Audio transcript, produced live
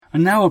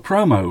And now a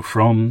promo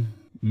from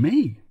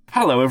me.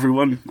 Hello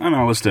everyone, I'm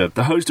Alistair,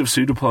 the host of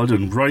Pseudopod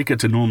and Riker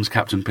to Norm's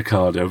Captain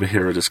Picard over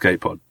here at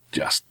Escape Pod.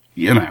 Just,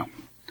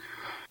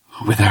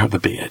 without the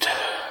beard.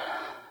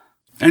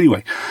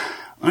 Anyway,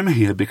 I'm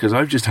here because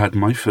I've just had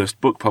my first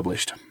book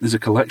published. There's a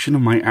collection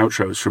of my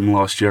outros from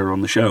last year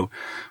on the show,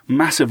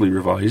 massively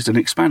revised and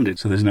expanded,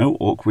 so there's no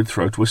awkward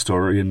throw to a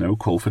story and no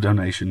call for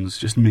donations,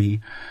 just me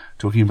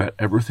talking about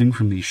everything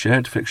from the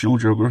shared fictional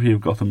geography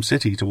of Gotham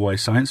City to why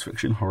science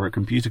fiction horror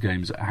computer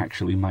games are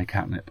actually my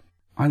catnip.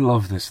 I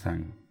love this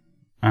thing,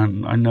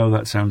 and I know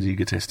that sounds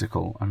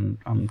egotistical, and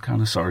I'm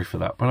kind of sorry for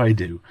that, but I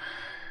do.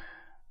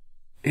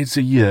 It's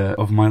a year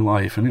of my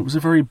life, and it was a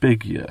very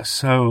big year,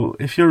 so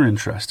if you're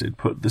interested,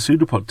 put the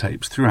Pseudopod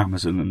tapes through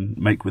Amazon and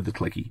make with the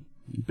clicky,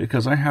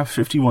 because I have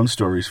 51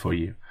 stories for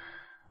you,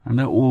 and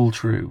they're all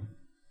true.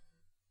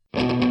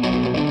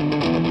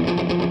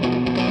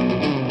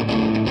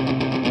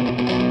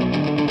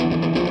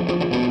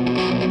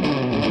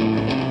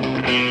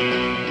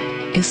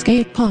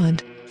 Escape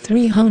Pod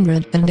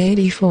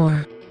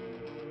 384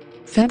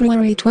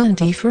 February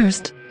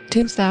 21st,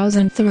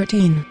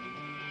 2013.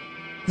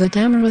 The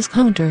Tamarisk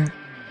Hunter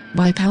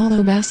by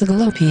Paolo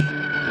Bacigalupi.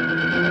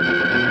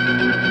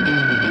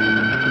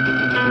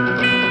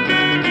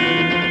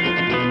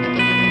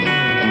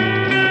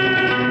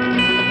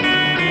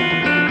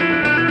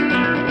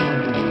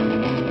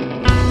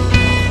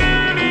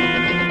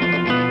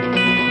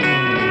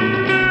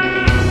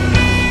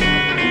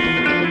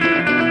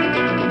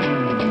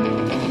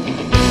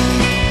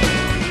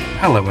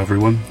 Hello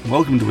everyone,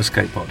 welcome to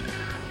Escape Pod.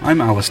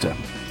 I'm Alistair.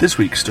 This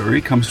week's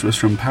story comes to us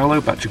from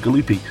Paolo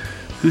Bacigalupi,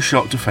 who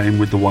shot to fame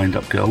with The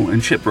Wind-Up Girl and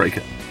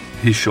Shipbreaker.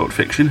 His short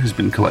fiction has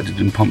been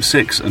collected in Pomp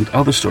 6 and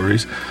other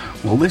stories,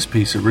 while this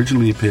piece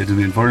originally appeared in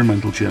the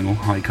environmental journal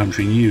High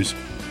Country News.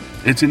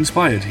 It's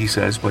inspired, he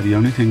says, by the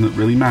only thing that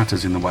really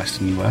matters in the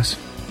western US: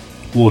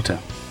 water.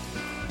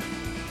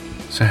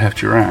 So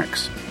heft your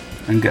axe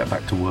and get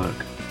back to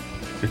work,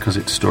 because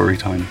it's story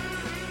time.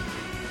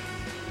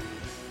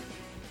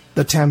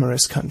 The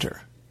Tamarisk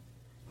Hunter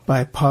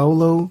by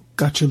Paolo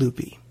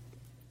Bacigalupi.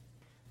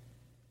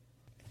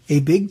 A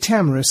big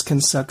tamarisk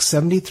can suck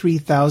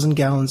 73,000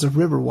 gallons of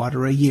river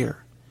water a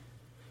year.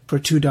 For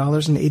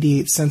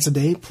 $2.88 a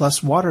day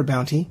plus water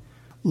bounty,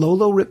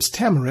 Lolo rips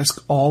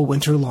tamarisk all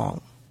winter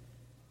long.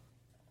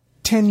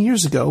 10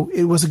 years ago,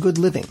 it was a good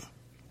living.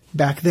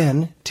 Back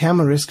then,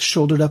 tamarisk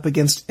shouldered up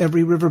against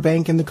every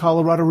riverbank in the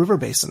Colorado River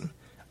Basin,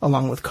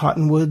 along with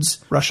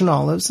cottonwoods, Russian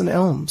olives, and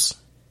elms.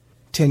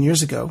 10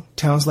 years ago,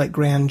 towns like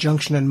Grand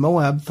Junction and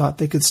Moab thought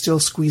they could still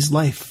squeeze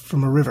life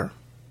from a river.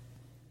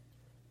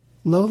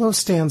 Lolo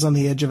stands on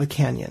the edge of a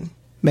canyon,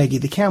 Maggie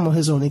the camel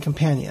his only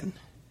companion.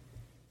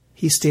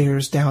 He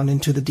stares down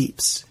into the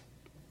deeps.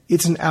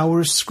 It's an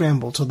hour's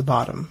scramble to the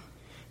bottom.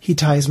 He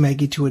ties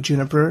Maggie to a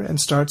juniper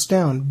and starts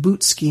down,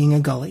 boot-skiing a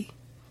gully.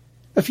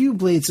 A few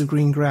blades of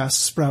green grass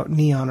sprout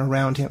neon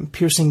around him,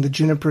 piercing the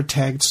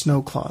juniper-tagged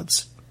snow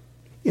clods.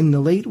 In the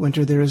late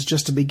winter there is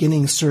just a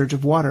beginning surge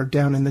of water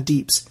down in the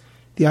deeps.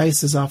 The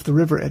ice is off the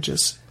river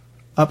edges.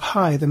 Up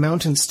high, the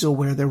mountains still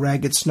wear their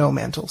ragged snow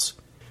mantles.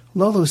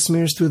 Lolo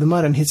smears through the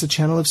mud and hits a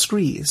channel of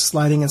screes,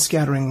 sliding and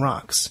scattering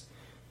rocks.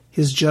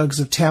 His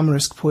jugs of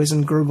tamarisk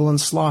poison gurgle and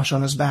slosh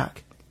on his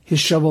back. His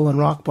shovel and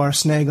rock bar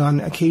snag on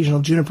occasional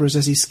junipers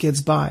as he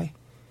skids by.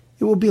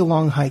 It will be a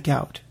long hike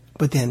out,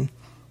 but then,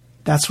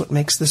 that's what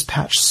makes this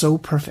patch so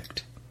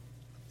perfect.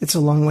 It's a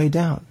long way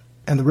down,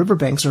 and the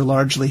riverbanks are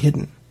largely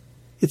hidden.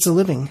 It's a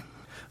living.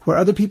 Where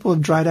other people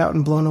have dried out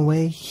and blown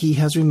away, he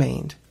has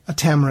remained, a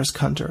tamarisk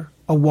hunter,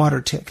 a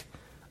water tick,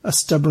 a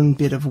stubborn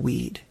bit of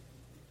weed.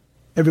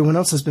 Everyone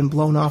else has been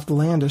blown off the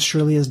land as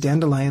surely as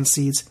dandelion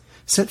seeds,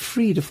 set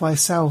free to fly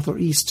south or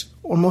east,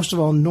 or most of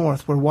all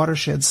north, where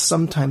watersheds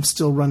sometimes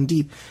still run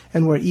deep,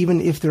 and where even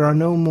if there are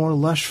no more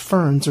lush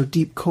ferns or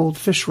deep cold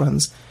fish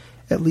runs,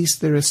 at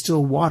least there is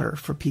still water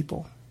for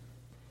people.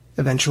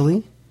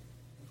 Eventually,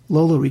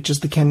 Lolo reaches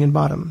the canyon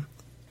bottom.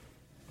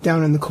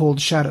 Down in the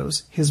cold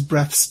shadows, his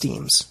breath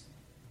steams.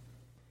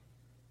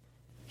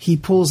 He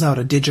pulls out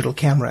a digital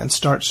camera and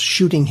starts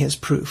shooting his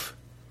proof.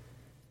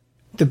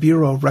 The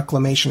Bureau of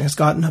Reclamation has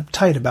gotten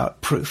uptight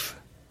about proof.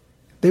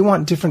 They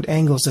want different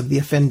angles of the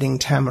offending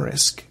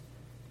tamarisk.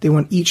 They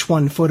want each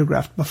one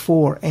photographed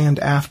before and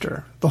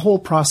after, the whole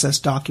process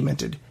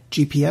documented,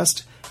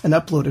 GPS'd, and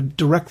uploaded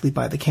directly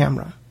by the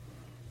camera.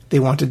 They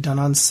want it done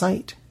on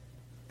site.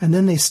 And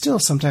then they still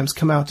sometimes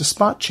come out to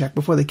spot check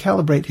before they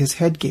calibrate his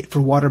head gate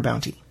for water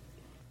bounty.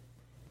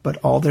 But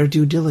all their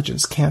due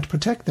diligence can't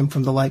protect them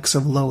from the likes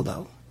of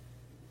Lolo.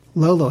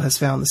 Lolo has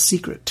found the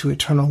secret to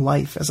eternal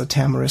life as a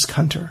tamarisk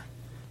hunter.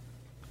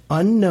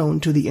 Unknown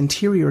to the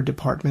Interior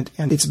Department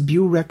and its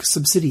Burek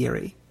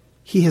subsidiary,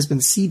 he has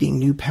been seeding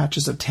new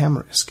patches of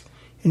tamarisk,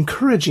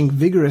 encouraging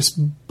vigorous,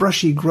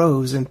 brushy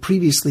grows in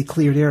previously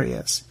cleared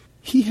areas.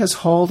 He has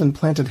hauled and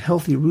planted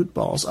healthy root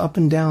balls up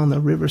and down the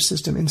river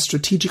system in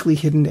strategically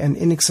hidden and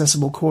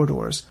inaccessible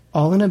corridors,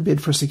 all in a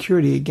bid for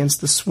security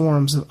against the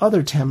swarms of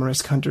other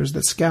tamarisk hunters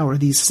that scour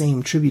these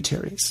same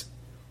tributaries.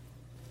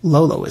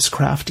 Lolo is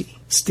crafty.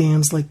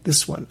 Stands like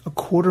this one, a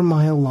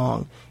quarter-mile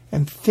long,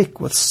 and thick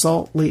with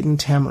salt-laden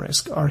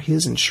tamarisk are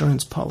his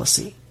insurance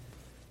policy.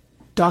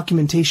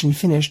 Documentation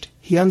finished,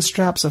 he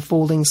unstraps a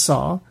folding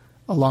saw,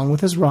 along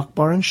with his rock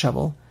bar and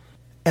shovel,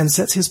 and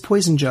sets his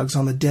poison jugs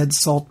on the dead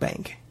salt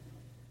bank.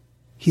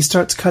 He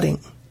starts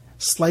cutting,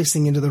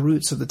 slicing into the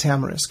roots of the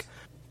tamarisk,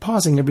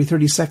 pausing every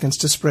 30 seconds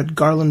to spread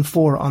garland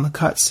 4 on the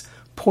cuts,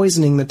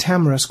 poisoning the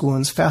tamarisk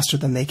wounds faster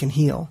than they can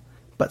heal.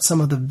 But some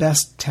of the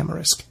best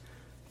tamarisk,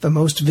 the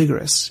most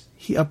vigorous,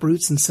 he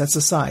uproots and sets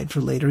aside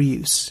for later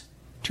use.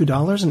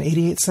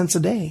 $2.88 a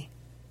day,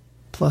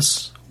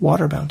 plus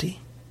water bounty.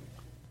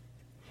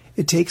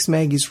 It takes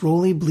Maggie's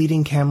roly,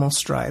 bleeding camel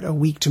stride a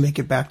week to make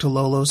it back to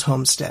Lolo's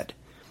homestead.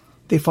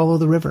 They follow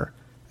the river,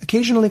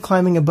 occasionally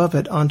climbing above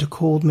it onto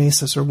cold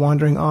mesas or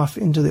wandering off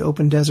into the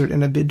open desert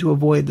in a bid to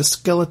avoid the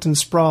skeleton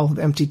sprawl of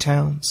empty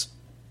towns.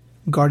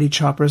 Guardy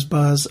choppers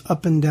buzz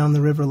up and down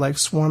the river like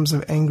swarms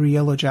of angry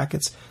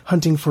yellowjackets,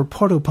 hunting for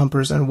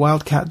porto-pumpers and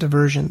wildcat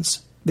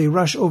diversions. They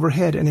rush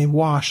overhead in a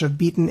wash of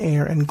beaten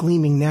air and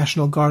gleaming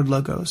National Guard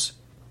logos.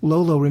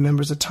 Lolo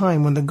remembers a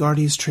time when the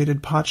Guardies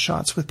traded pot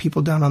shots with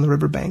people down on the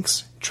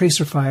riverbanks,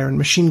 tracer fire and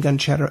machine gun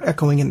chatter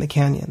echoing in the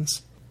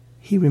canyons.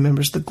 He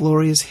remembers the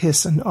glorious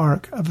hiss and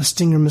arc of a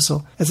Stinger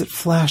missile as it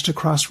flashed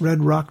across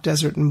red rock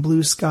desert and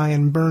blue sky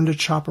and burned a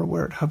chopper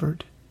where it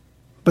hovered.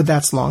 But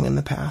that's long in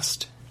the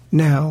past.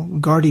 Now,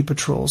 Guardy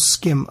patrols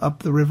skim up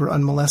the river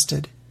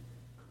unmolested.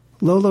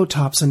 Lolo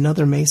tops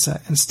another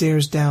mesa and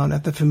stares down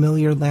at the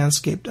familiar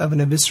landscape of an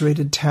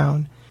eviscerated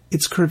town,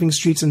 its curving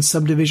streets and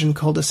subdivision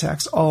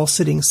cul-de-sacs all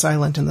sitting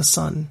silent in the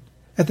sun.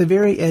 At the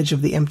very edge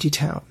of the empty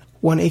town,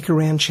 1-acre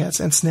ranchettes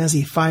and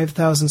snazzy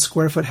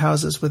 5,000-square-foot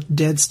houses with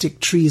dead stick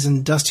trees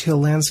and dust hill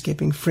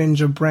landscaping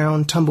fringe a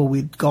brown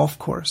tumbleweed golf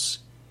course.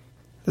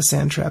 The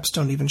sand traps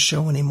don't even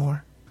show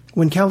anymore.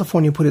 When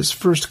California put its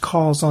first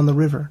calls on the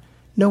river,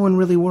 no one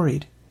really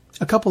worried.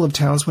 A couple of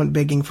towns went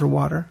begging for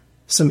water.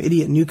 Some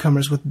idiot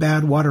newcomers with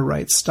bad water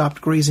rights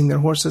stopped grazing their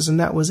horses, and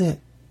that was it.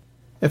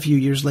 A few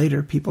years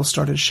later, people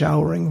started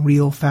showering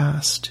real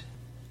fast.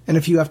 And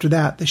a few after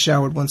that, they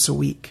showered once a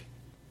week.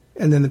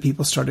 And then the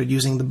people started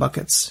using the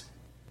buckets.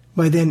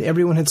 By then,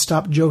 everyone had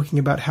stopped joking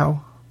about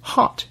how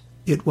hot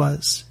it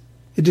was.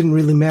 It didn't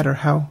really matter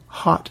how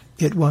hot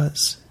it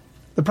was.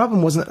 The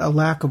problem wasn't a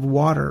lack of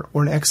water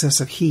or an excess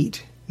of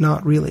heat.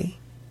 Not really.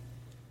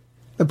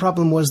 The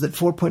problem was that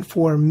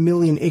 4.4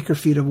 million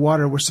acre-feet of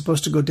water were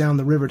supposed to go down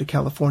the river to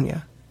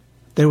California.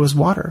 There was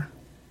water.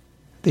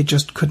 They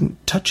just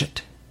couldn't touch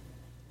it.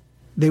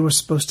 They were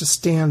supposed to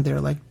stand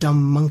there like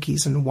dumb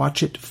monkeys and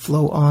watch it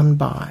flow on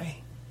by.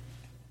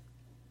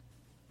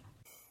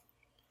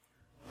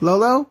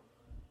 Lolo?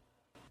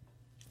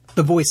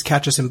 The voice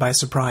catches him by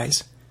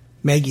surprise.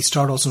 Maggie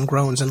startles and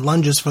groans and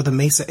lunges for the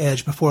mesa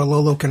edge before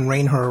Lolo can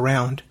rein her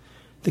around.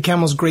 The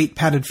camel's great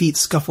padded feet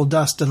scuffle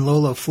dust, and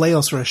Lolo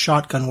flails for a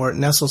shotgun where it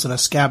nestles in a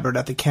scabbard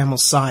at the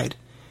camel's side.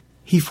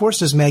 He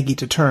forces Maggie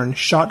to turn,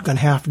 shotgun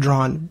half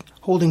drawn,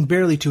 holding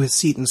barely to his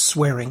seat and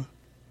swearing.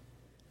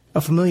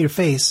 A familiar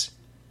face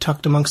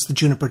tucked amongst the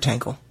juniper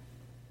tangle.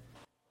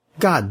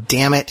 God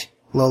damn it!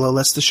 Lolo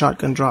lets the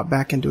shotgun drop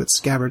back into its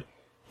scabbard.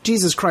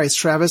 Jesus Christ,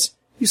 Travis!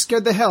 You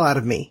scared the hell out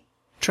of me!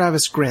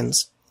 Travis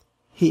grins.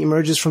 He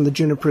emerges from the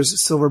juniper's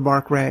silver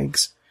bark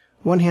rags,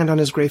 one hand on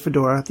his gray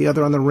fedora, the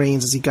other on the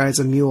reins as he guides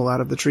a mule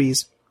out of the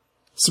trees.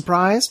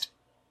 Surprised?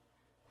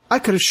 I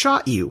could have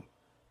shot you!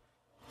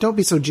 Don't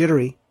be so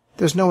jittery.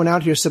 There's no one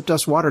out here except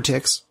us water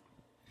ticks.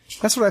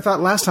 That's what I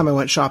thought last time I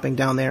went shopping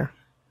down there.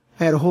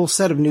 I had a whole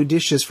set of new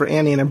dishes for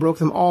Annie, and I broke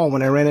them all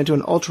when I ran into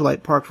an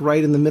ultralight parked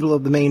right in the middle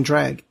of the main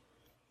drag.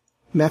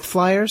 Meth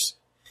flyers?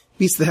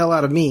 Beats the hell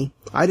out of me.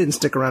 I didn't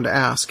stick around to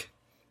ask.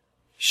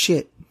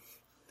 Shit.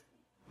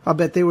 I'll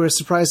bet they were as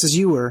surprised as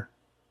you were.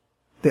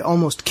 They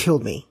almost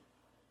killed me.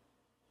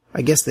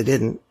 I guess they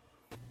didn't.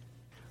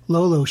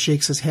 Lolo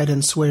shakes his head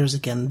and swears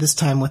again, this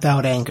time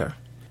without anger.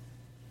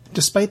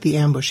 Despite the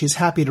ambush, he's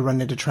happy to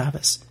run into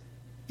Travis.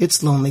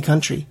 It's lonely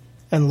country,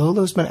 and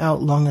Lolo's been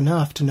out long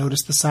enough to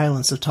notice the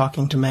silence of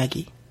talking to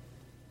Maggie.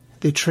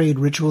 They trade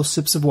ritual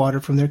sips of water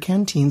from their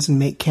canteens and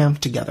make camp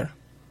together.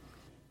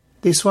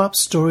 They swap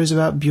stories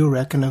about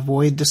Burek and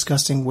avoid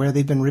discussing where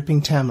they've been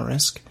ripping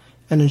Tamarisk,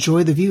 and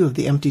enjoy the view of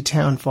the empty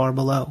town far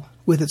below,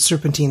 with its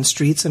serpentine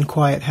streets and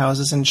quiet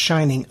houses and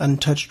shining,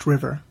 untouched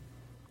river.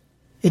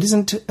 It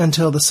isn't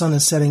until the sun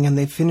is setting and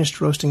they've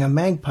finished roasting a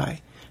magpie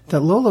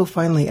that Lolo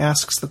finally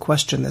asks the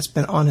question that's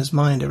been on his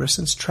mind ever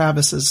since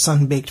Travis's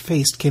sun-baked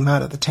face came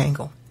out of the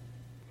tangle.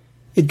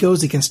 It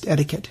goes against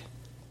etiquette,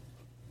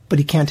 but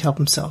he can't help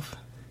himself.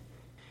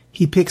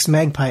 He picks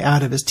magpie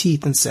out of his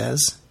teeth and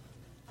says,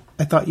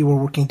 I thought you were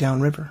working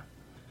downriver.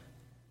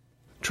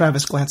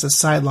 Travis glances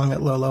sidelong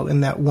at Lolo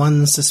in that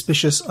one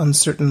suspicious,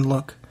 uncertain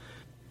look.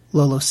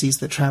 Lolo sees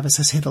that Travis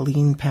has hit a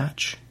lean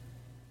patch.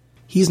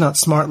 He's not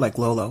smart like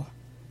Lolo.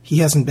 He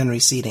hasn't been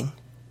receding.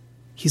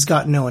 He's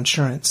got no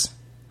insurance.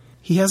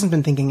 He hasn't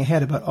been thinking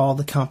ahead about all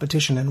the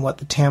competition and what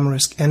the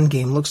Tamarisk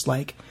endgame looks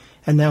like,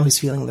 and now he's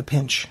feeling the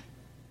pinch.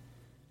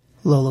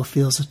 Lolo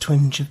feels a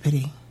twinge of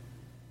pity.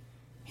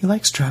 He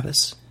likes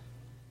Travis.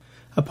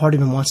 A part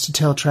of him wants to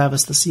tell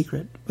Travis the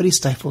secret, but he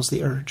stifles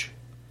the urge.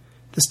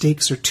 The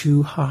stakes are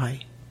too high.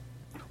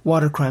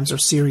 Water crimes are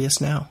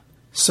serious now.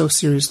 So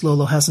serious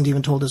Lolo hasn't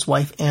even told his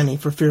wife Annie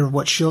for fear of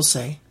what she'll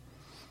say.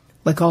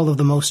 Like all of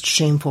the most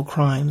shameful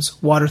crimes,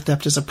 water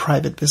theft is a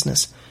private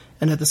business,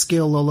 and at the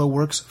scale Lolo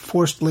works,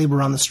 forced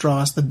labor on the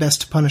straw is the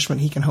best punishment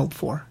he can hope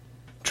for.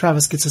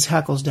 Travis gets his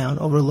hackles down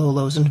over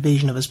Lolo's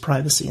invasion of his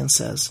privacy and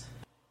says,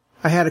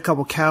 "I had a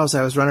couple cows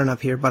I was running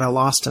up here, but I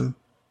lost 'em.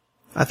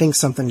 I think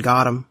something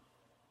got 'em.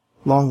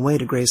 Long way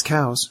to graze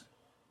cows."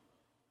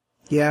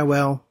 "Yeah,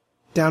 well,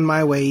 down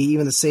my way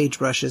even the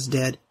sagebrush is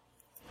dead.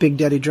 Big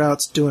Daddy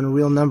Drought's doing a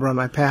real number on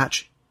my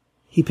patch."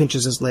 He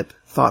pinches his lip,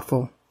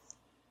 thoughtful.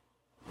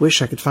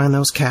 "Wish I could find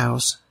those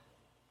cows.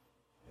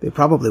 They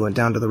probably went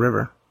down to the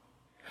river."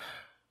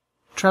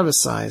 Travis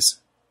sighs.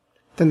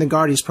 "Then the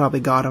Guardies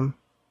probably got 'em.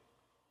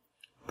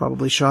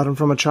 Probably shot 'em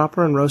from a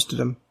chopper and roasted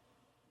 'em.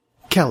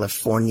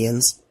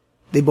 Californians."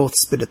 They both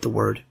spit at the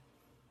word.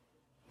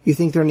 "You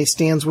think there are any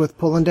stands worth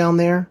pulling down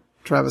there?"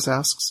 Travis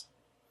asks.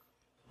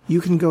 "You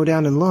can go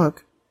down and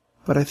look,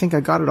 but I think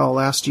I got it all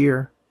last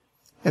year,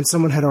 and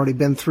someone had already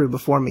been through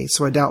before me,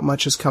 so I doubt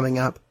much is coming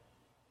up."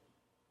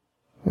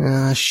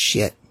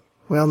 Shit.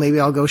 Well, maybe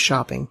I'll go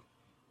shopping.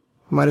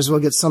 Might as well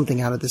get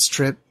something out of this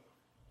trip.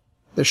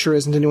 There sure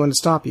isn't anyone to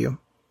stop you.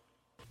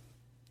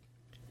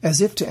 As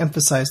if to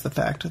emphasize the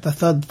fact, the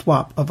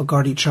thud-thwop of a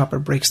Guardy chopper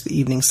breaks the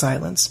evening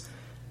silence.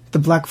 The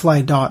black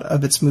fly dot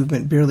of its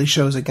movement barely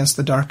shows against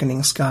the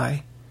darkening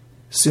sky.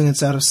 Soon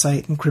it's out of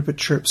sight, and cricket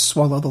chirps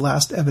swallow the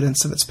last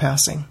evidence of its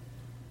passing.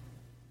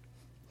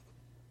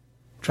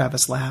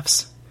 Travis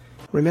laughs.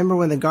 "Remember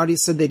when the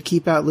Guardies said they'd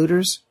keep out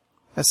looters?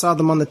 I saw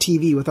them on the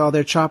TV with all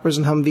their choppers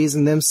and Humvees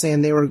and them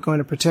saying they were going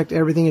to protect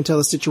everything until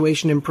the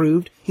situation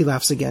improved." He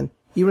laughs again.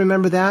 "You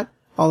remember that?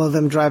 All of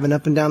them driving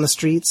up and down the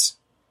streets?"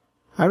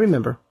 "I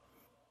remember.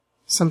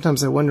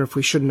 Sometimes I wonder if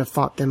we shouldn't have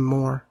fought them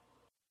more."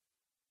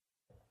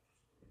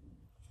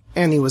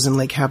 "Annie was in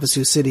Lake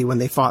Havasu City when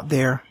they fought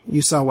there.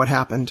 You saw what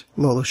happened."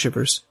 Lolo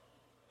shivers.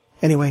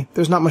 "Anyway,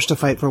 there's not much to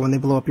fight for when they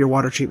blow up your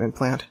water treatment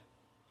plant.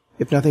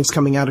 If nothing's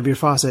coming out of your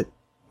faucet,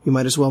 you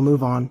might as well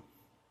move on."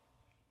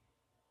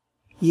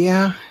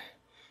 "Yeah,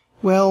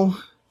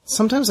 well,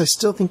 sometimes I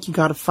still think you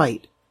gotta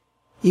fight,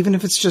 even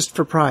if it's just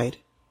for pride."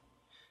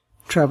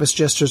 Travis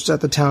gestures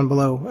at the town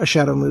below, a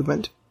shadow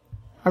movement.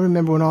 "I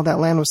remember when all that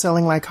land was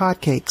selling like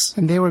hotcakes,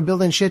 and they were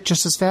building shit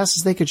just as fast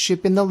as they could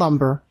ship in the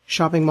lumber.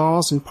 Shopping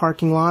malls and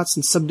parking lots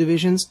and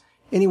subdivisions,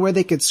 anywhere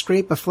they could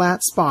scrape a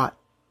flat spot.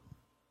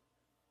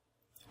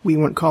 We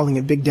weren't calling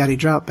it Big Daddy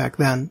Drought back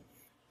then.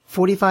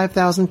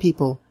 45,000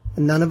 people,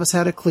 and none of us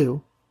had a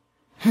clue."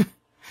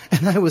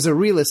 "And I was a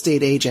real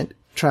estate agent."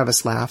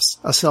 Travis laughs,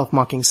 a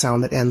self-mocking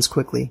sound that ends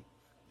quickly.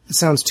 It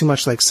sounds too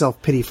much like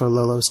self-pity for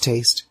Lolo's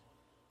taste.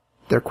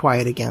 They're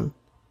quiet again,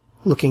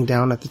 looking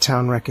down at the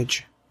town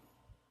wreckage.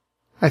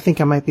 "I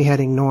think I might be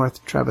heading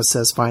north," Travis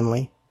says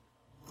finally.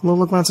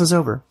 Lolo glances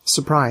over,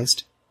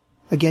 surprised.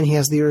 Again he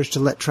has the urge to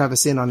let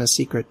Travis in on his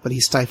secret, but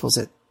he stifles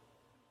it.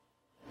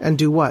 "And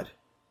do what?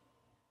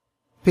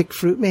 Pick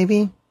fruit,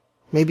 maybe?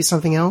 Maybe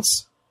something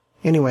else?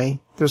 Anyway,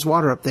 there's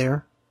water up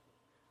there."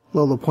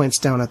 Lolo points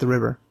down at the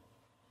river.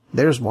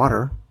 "There's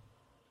water."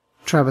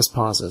 Travis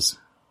pauses.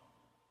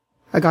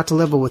 "I got to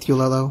level with you,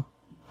 Lolo.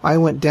 I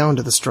went down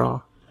to the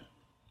straw."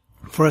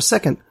 For a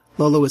second,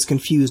 Lolo is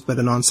confused by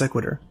the non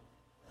sequitur.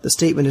 The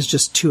statement is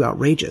just too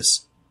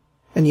outrageous.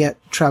 And yet,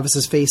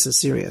 Travis's face is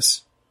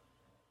serious.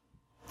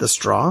 "The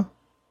straw?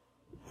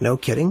 No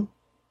kidding?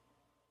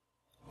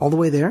 All the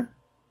way there?"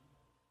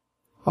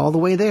 "All the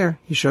way there,"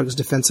 he shrugs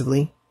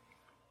defensively.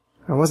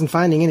 "I wasn't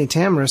finding any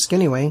tamarisk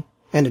anyway,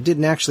 and it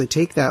didn't actually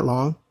take that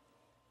long.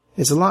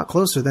 It's a lot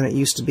closer than it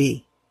used to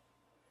be.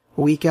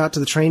 A week out to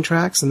the train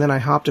tracks, and then I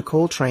hopped a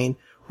coal train,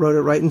 rode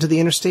it right into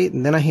the interstate,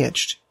 and then I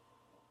hitched."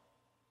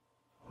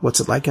 "What's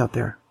it like out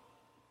there?"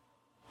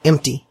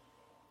 "Empty.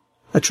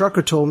 A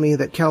trucker told me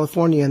that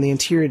California and the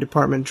Interior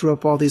Department drew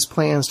up all these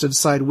plans to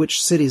decide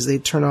which cities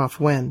they'd turn off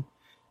when."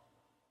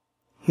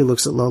 He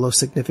looks at Lolo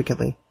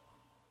significantly.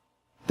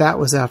 "That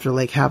was after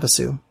Lake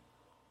Havasu.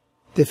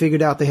 They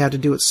figured out they had to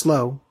do it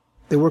slow.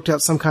 They worked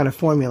out some kind of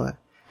formula.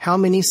 How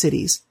many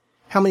cities,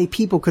 how many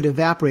people could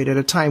evaporate at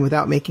a time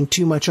without making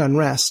too much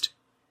unrest?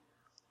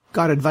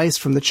 Got advice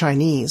from the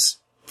Chinese,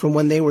 from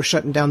when they were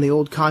shutting down the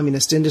old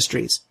communist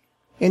industries.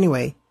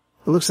 Anyway,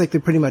 it looks like they're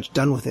pretty much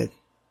done with it.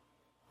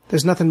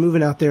 There's nothing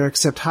moving out there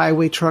except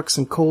highway trucks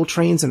and coal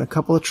trains and a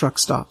couple of truck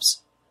stops."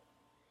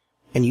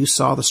 "And you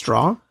saw the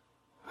straw?"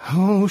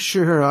 "Oh,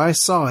 sure, I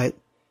saw it.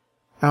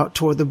 Out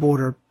toward the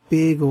border,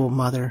 big old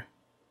mother.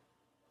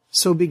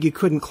 So big you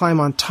couldn't climb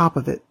on top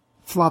of it.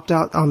 Flopped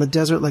out on the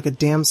desert like a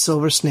damn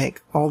silver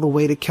snake, all the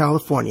way to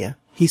California."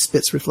 He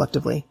spits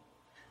reflectively.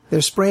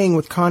 "They're spraying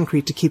with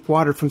concrete to keep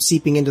water from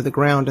seeping into the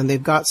ground, and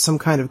they've got some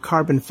kind of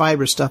carbon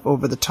fiber stuff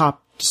over the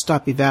top to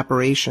stop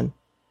evaporation.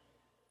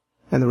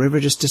 And the river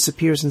just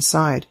disappears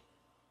inside.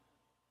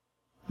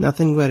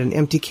 Nothing but an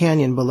empty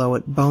canyon below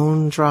it,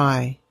 bone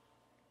dry.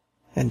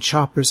 And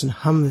choppers and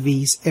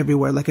Humvees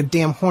everywhere like a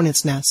damn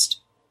hornet's nest."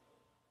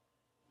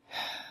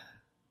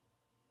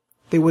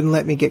 They wouldn't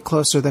let me get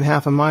closer than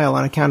half a mile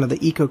on account of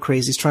the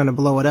eco-crazies trying to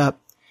blow it up.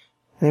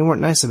 And they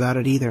weren't nice about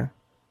it either.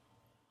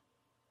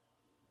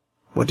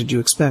 What did you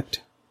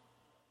expect?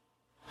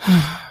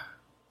 I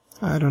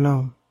don't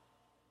know.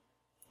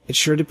 It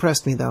sure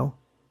depressed me, though.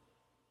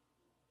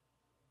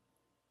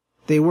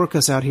 They work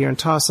us out here and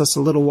toss us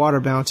a little water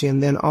bounty,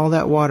 and then all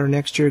that water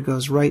next year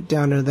goes right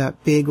down into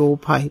that big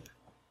old pipe.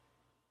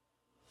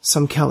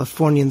 Some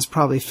Californian's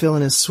probably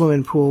filling his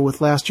swimming pool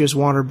with last year's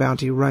water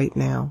bounty right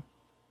now.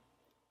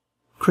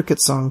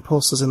 Cricket song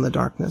pulses in the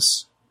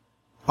darkness.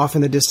 Off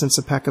in the distance,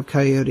 a pack of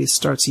coyotes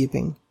starts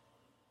yipping.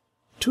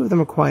 Two of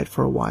them are quiet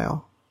for a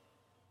while.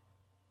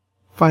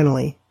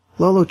 Finally,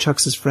 Lolo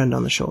chucks his friend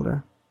on the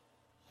shoulder.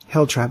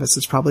 Hell, Travis,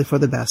 it's probably for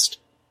the best.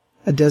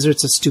 A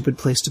desert's a stupid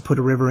place to put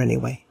a river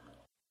anyway.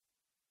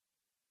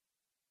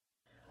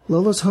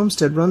 Lolo's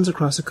homestead runs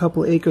across a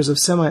couple acres of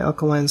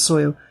semi-alkaline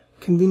soil,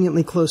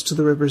 conveniently close to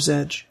the river's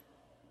edge.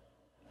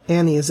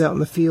 Annie is out in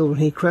the field when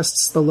he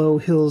crests the low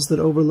hills that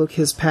overlook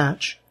his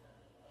patch.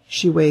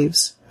 She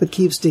waves, but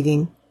keeps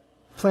digging,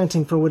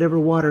 planting for whatever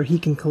water he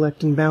can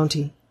collect in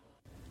bounty.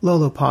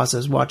 Lolo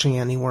pauses, watching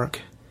Annie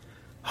work.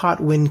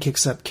 Hot wind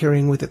kicks up,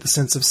 carrying with it the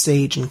scents of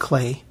sage and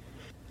clay.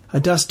 A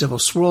dust devil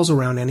swirls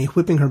around Annie,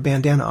 whipping her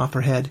bandana off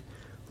her head.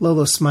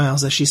 Lolo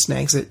smiles as she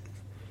snags it.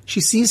 She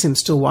sees him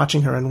still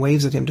watching her and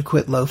waves at him to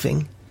quit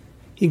loafing.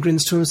 He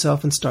grins to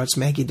himself and starts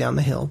Maggie down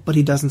the hill, but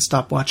he doesn't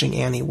stop watching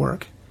Annie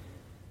work.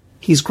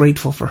 He's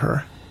grateful for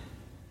her.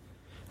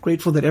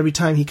 Grateful that every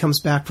time he comes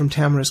back from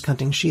tamarisk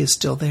hunting, she is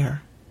still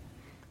there.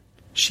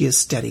 She is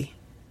steady.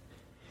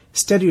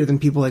 Steadier than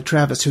people like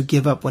Travis who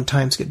give up when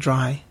times get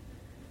dry.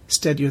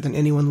 Steadier than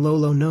anyone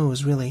Lolo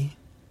knows, really.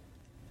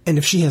 And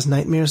if she has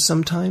nightmares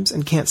sometimes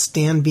and can't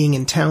stand being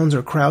in towns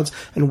or crowds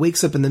and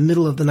wakes up in the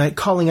middle of the night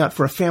calling out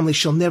for a family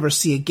she'll never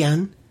see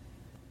again,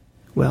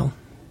 well,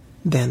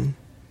 then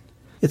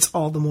it's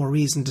all the more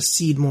reason to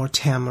seed more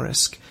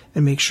tamarisk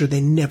and make sure they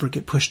never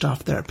get pushed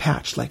off their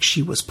patch like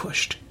she was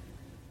pushed.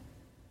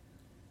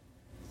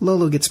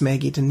 Lolo gets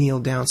Maggie to kneel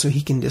down so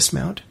he can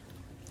dismount,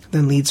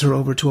 then leads her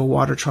over to a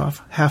water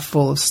trough half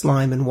full of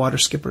slime and water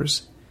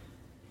skippers.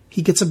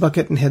 He gets a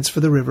bucket and heads for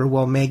the river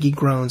while Maggie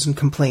groans and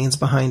complains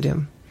behind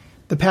him.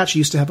 The patch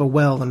used to have a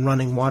well and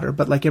running water,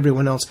 but like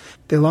everyone else,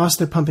 they lost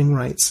their pumping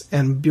rights,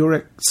 and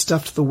Burek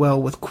stuffed the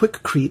well with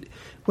quickcrete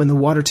when the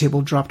water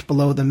table dropped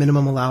below the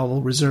minimum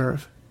allowable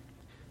reserve.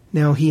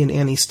 Now he and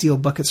Annie steal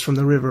buckets from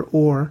the river,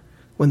 or,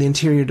 when the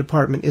Interior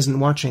Department isn't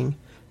watching,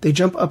 they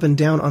jump up and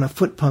down on a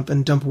foot pump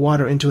and dump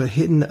water into a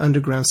hidden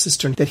underground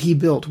cistern that he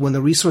built when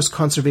the Resource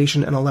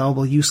Conservation and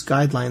Allowable Use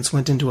Guidelines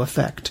went into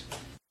effect.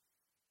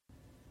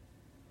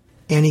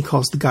 Annie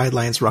calls the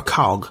guidelines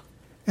Rakhaug,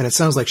 and it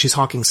sounds like she's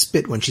hawking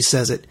spit when she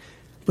says it,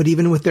 but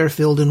even with their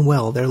filled-in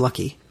well, they're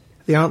lucky.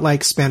 They aren't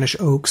like Spanish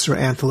Oaks or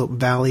Antelope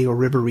Valley or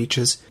river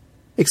reaches,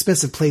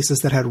 expensive places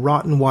that had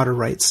rotten water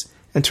rights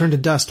and turned to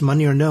dust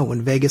money or no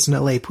when Vegas and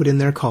LA put in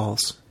their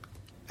calls.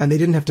 And they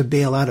didn't have to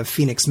bail out of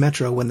Phoenix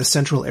Metro when the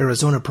Central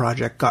Arizona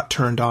project got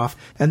turned off,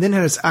 and then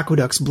had its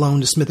aqueducts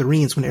blown to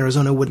smithereens when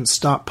Arizona wouldn't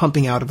stop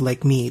pumping out of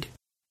Lake Mead.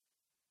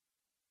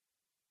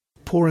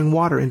 Pouring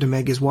water into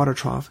Maggie's water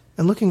trough,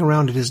 and looking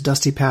around at his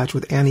dusty patch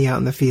with Annie out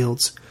in the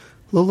fields,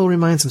 Lolo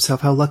reminds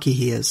himself how lucky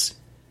he is.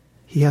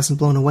 He hasn't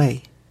blown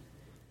away.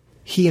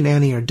 He and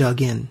Annie are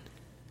dug in.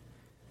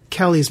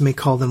 Callies may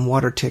call them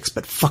water ticks,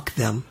 but fuck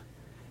them.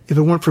 If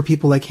it weren't for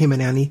people like him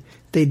and Annie,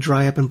 they'd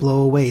dry up and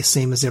blow away,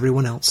 same as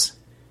everyone else.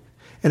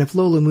 And if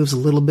Lolo moves a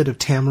little bit of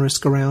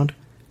tamarisk around,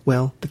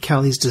 well, the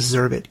Callies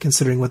deserve it,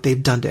 considering what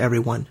they've done to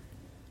everyone.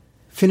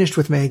 Finished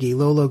with Maggie,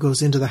 Lolo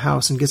goes into the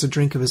house and gets a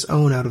drink of his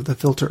own out of the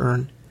filter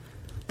urn.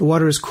 The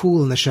water is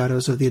cool in the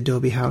shadows of the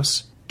adobe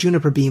house.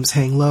 Juniper beams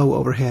hang low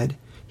overhead.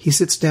 He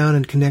sits down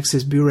and connects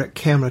his Burek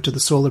camera to the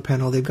solar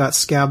panel they've got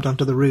scabbed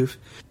onto the roof.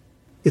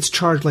 Its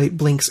charge light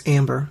blinks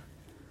amber.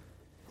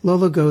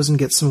 Lolo goes and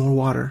gets some more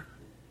water.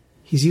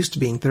 He's used to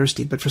being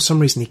thirsty, but for some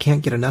reason he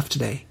can't get enough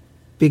today.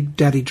 Big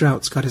Daddy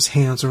Drought's got his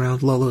hands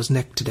around Lolo's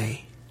neck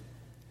today.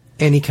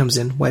 Annie comes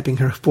in, wiping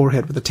her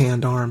forehead with a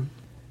tanned arm.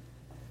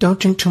 "Don't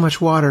drink too much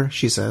water,"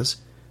 she says.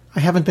 "I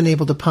haven't been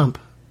able to pump.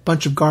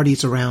 Bunch of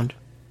guardies around."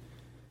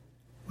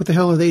 "What the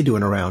hell are they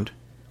doing around?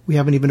 We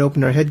haven't even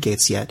opened our head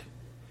gates yet."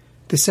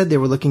 "They said they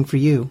were looking for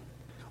you."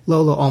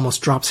 Lolo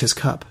almost drops his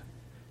cup.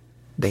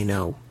 They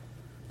know.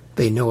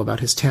 They know about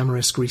his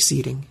tamarisk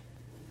reseeding.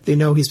 They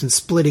know he's been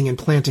splitting and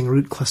planting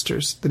root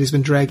clusters, that he's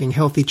been dragging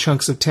healthy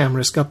chunks of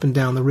tamarisk up and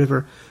down the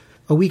river.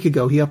 A week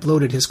ago he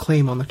uploaded his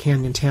claim on the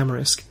canyon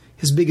tamarisk,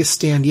 his biggest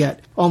stand yet,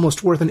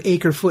 almost worth an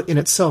acre-foot in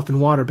itself in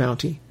water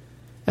bounty.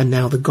 And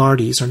now the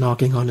guardies are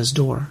knocking on his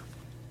door.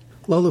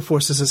 Lolo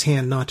forces his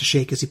hand not to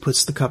shake as he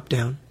puts the cup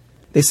down.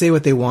 They say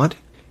what they want.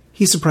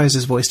 He's surprised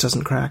his voice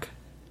doesn't crack.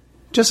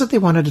 "Just that they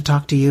wanted to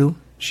talk to you,"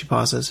 she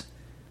pauses.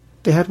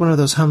 "They had one of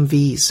those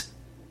Humvees.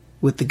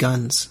 With the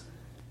guns."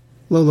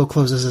 Lolo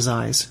closes his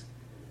eyes,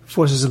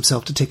 forces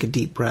himself to take a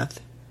deep breath.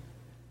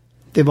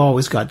 "They've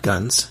always got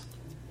guns.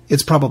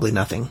 It's probably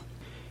nothing.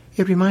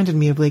 It reminded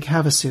me of Lake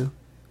Havasu,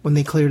 when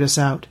they cleared us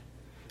out.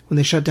 when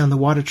they shut down the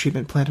water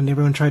treatment plant and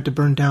everyone tried to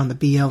burn down the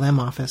BLM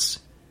office.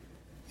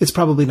 It's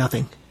probably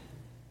nothing.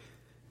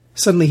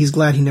 Suddenly he's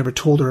glad he never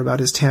told her about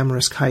his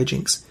Tamarisk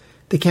hijinks.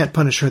 They can't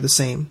punish her the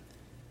same.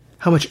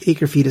 How much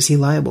acre-feet is he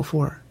liable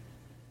for?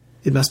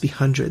 It must be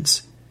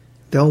hundreds.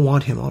 They'll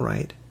want him, all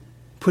right.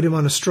 Put him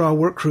on a straw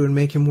work crew and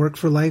make him work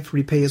for life,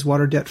 repay his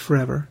water debt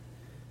forever.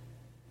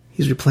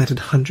 He's replanted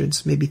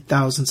hundreds, maybe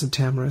thousands of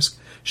tamarisk,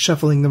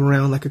 shuffling them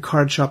around like a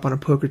card shop on a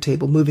poker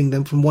table, moving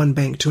them from one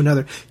bank to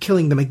another,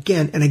 killing them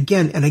again and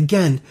again and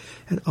again,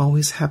 and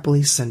always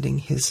happily sending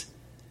his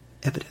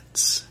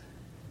evidence.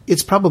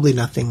 It's probably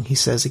nothing, he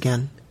says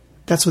again.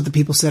 That's what the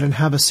people said in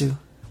Havasu.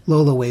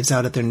 Lola waves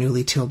out at their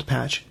newly tilled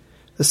patch.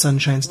 The sun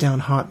shines down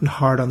hot and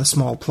hard on the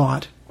small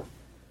plot.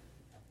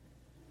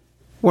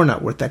 We're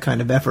not worth that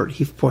kind of effort,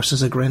 he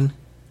forces a grin.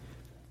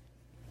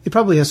 It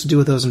probably has to do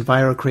with those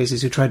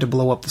enviro-crazies who tried to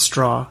blow up the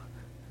straw.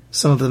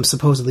 Some of them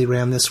supposedly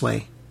ran this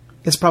way.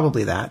 It's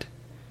probably that.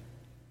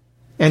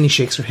 Annie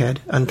shakes her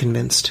head,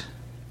 unconvinced.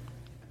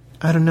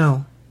 I don't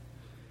know.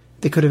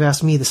 They could have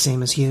asked me the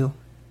same as you.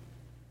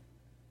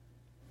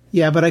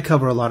 Yeah, but I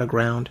cover a lot of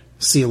ground,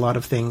 see a lot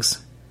of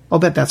things. I'll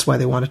bet that's why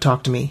they want to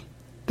talk to me.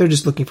 They're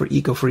just looking for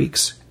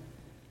eco-freaks.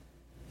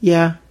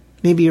 Yeah,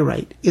 maybe you're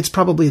right. It's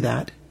probably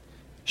that.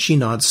 She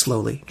nods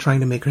slowly, trying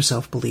to make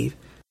herself believe.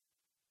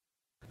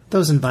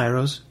 Those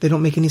enviros, they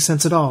don't make any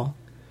sense at all.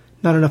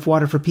 Not enough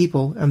water for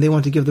people, and they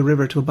want to give the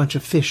river to a bunch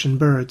of fish and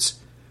birds.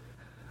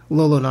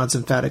 Lolo nods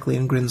emphatically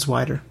and grins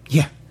wider.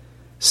 Yeah,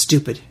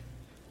 stupid.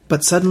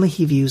 But suddenly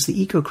he views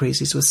the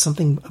eco-crazies with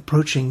something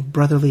approaching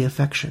brotherly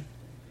affection.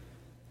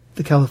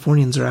 The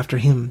Californians are after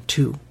him,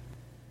 too.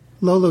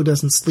 Lolo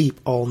doesn't sleep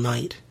all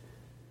night.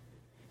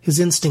 His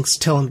instincts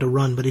tell him to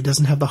run, but he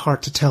doesn't have the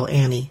heart to tell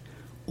Annie,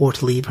 or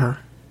to leave her.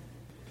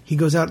 He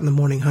goes out in the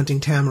morning hunting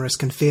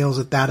tamarisk and fails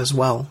at that as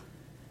well.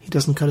 He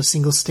doesn't cut a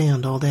single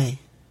stand all day.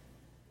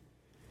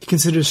 He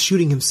considers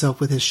shooting himself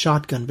with his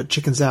shotgun, but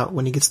chickens out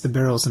when he gets the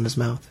barrels in his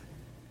mouth.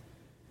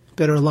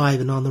 Better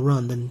alive and on the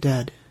run than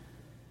dead.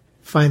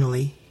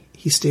 Finally,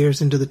 he stares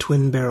into the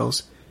twin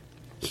barrels.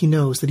 He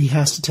knows that he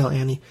has to tell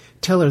Annie,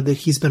 tell her that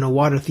he's been a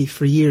water thief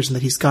for years and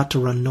that he's got to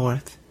run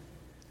north.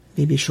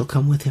 Maybe she'll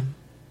come with him.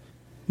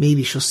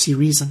 Maybe she'll see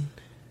reason.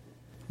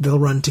 They'll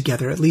run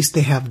together. At least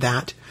they have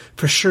that.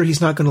 For sure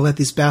he's not going to let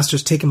these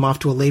bastards take him off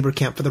to a labor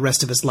camp for the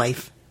rest of his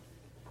life.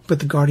 But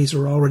the guardies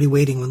are already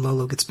waiting when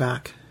Lolo gets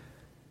back.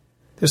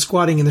 They're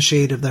squatting in the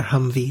shade of their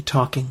Humvee,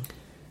 talking.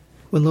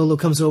 When Lolo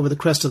comes over the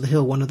crest of the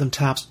hill, one of them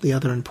taps the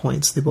other and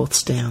points. They both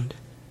stand.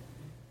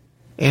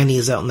 Annie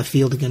is out in the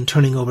field again,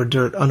 turning over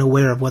dirt,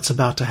 unaware of what's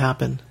about to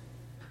happen.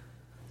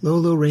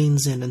 Lolo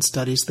reins in and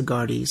studies the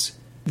guardies.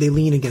 They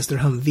lean against their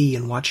Humvee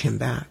and watch him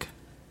back.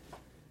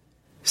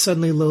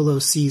 Suddenly Lolo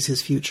sees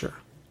his future.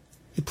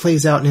 It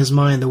plays out in his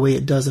mind the way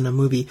it does in a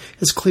movie,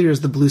 as clear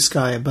as the blue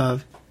sky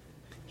above.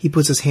 He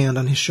puts his hand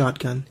on his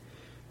shotgun.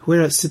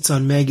 Where it sits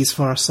on Maggie's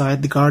far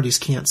side, the guardies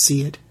can't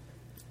see it.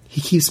 He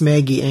keeps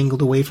Maggie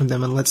angled away from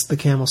them and lets the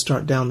camel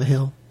start down the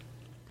hill.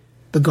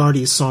 The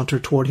guardies saunter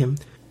toward him.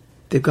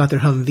 They've got their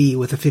Humvee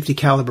with a .50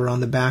 caliber on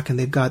the back, and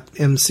they've got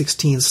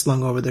M16s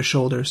slung over their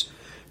shoulders.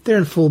 They're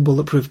in full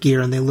bulletproof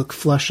gear, and they look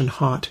flush and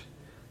hot.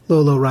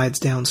 Lolo rides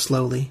down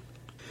slowly.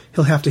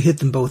 He'll have to hit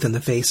them both in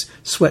the face.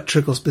 Sweat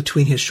trickles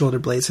between his shoulder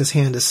blades. His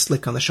hand is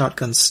slick on the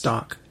shotgun's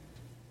stock.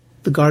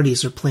 The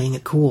guardies are playing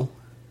it cool.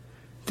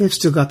 They've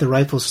still got the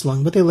rifles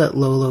slung, but they let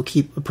Lolo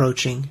keep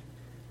approaching.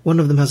 One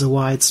of them has a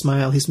wide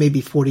smile. He's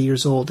maybe 40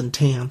 years old and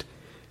tanned.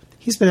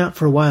 He's been out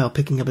for a while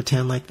picking up a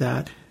tan like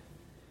that.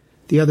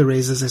 The other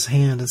raises his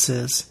hand and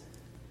says,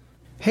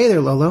 "Hey there,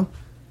 Lolo."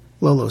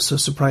 Lolo's so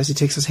surprised he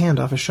takes his hand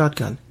off his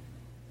shotgun.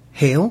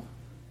 "Hale?"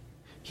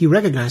 He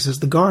recognizes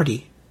the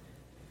guardie.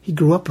 He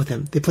grew up with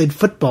him. They played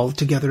football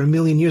together a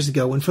million years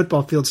ago when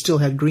football fields still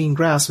had green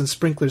grass and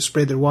sprinklers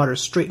sprayed their water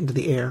straight into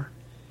the air.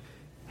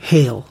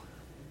 Hale.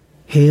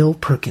 Hale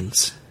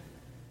Perkins.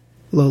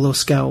 Lolo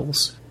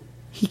scowls.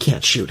 He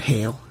can't shoot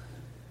Hale.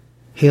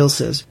 Hale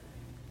says,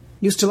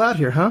 "You still out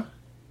here, huh?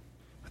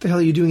 What the hell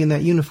are you doing in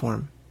that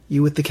uniform?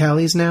 You with the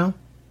Callies now?"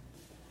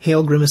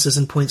 Hale grimaces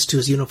and points to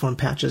his uniform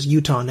patches.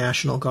 Utah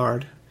National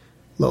Guard.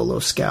 Lolo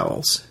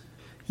scowls.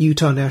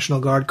 Utah National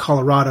Guard,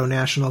 Colorado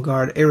National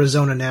Guard,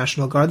 Arizona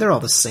National Guard, they're all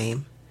the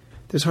same.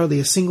 There's hardly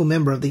a single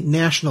member of the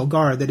National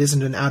Guard that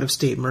isn't an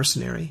out-of-state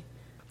mercenary.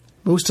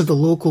 Most of the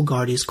local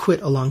guardies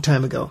quit a long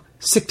time ago,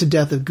 sick to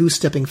death of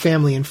goose-stepping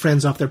family and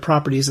friends off their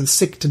properties and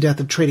sick to death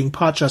of trading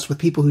potshots with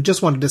people who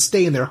just wanted to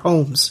stay in their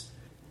homes.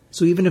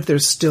 So even if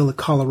there's still a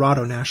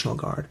Colorado National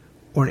Guard,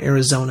 or an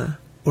Arizona,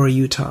 or a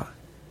Utah,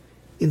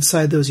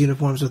 inside those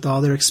uniforms with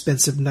all their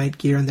expensive night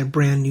gear and their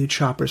brand-new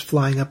choppers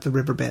flying up the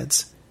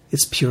riverbeds,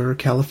 it's pure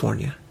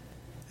California.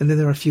 And then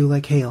there are a few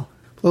like Hale.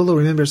 Lolo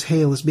remembers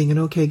Hale as being an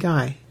okay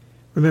guy.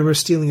 Remembers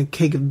stealing a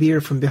keg of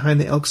beer from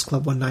behind the Elks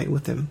Club one night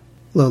with him.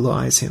 Lolo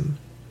eyes him.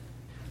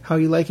 "How are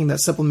you liking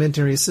that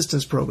supplementary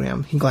assistance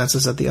program?" He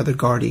glances at the other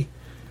guardie.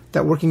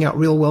 "That working out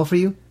real well for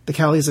you? The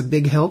Callie's a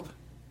big help?"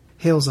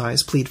 Hale's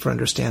eyes plead for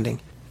understanding.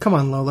 "Come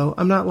on, Lolo,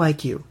 I'm not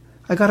like you.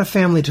 I got a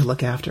family to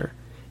look after.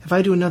 If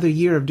I do another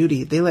year of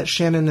duty, they let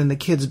Shannon and the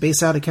kids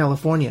base out of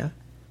California.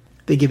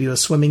 They give you a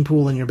swimming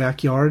pool in your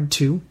backyard,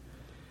 too.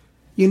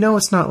 You know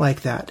it's not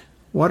like that.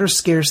 Water's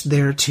scarce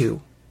there,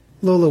 too.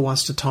 Lolo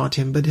wants to taunt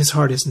him, but his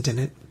heart isn't in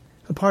it.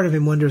 A part of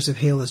him wonders if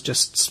Hale is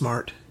just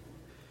smart.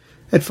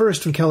 At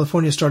first, when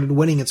California started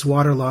winning its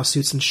water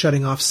lawsuits and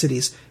shutting off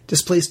cities,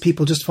 displaced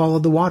people just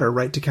followed the water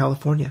right to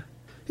California.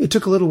 It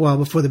took a little while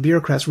before the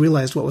bureaucrats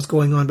realized what was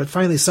going on, but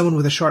finally someone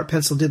with a sharp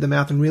pencil did the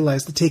math and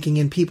realized that taking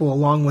in people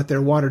along with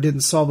their water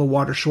didn't solve a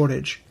water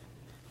shortage.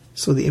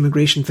 So the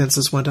immigration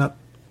fences went up.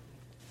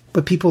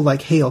 But people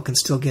like Hale can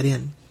still get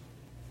in.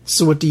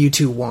 So what do you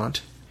two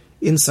want?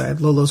 Inside,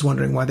 Lolo's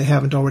wondering why they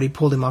haven't already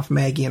pulled him off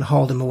Maggie and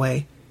hauled him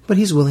away, but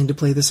he's willing to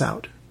play this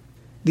out.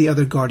 The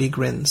other guardie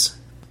grins.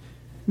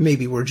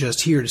 Maybe we're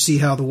just here to see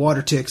how the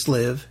water ticks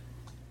live.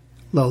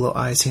 Lolo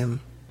eyes him.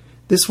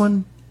 This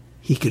one,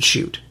 he could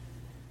shoot.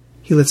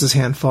 He lets his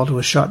hand fall to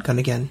his shotgun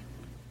again.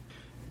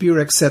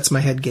 Burek sets my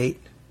head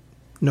gate.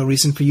 No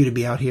reason for you to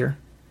be out here.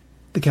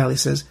 The Callie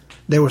says,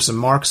 there were some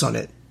marks on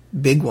it.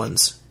 Big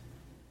ones.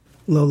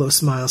 Lolo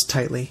smiles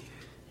tightly.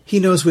 He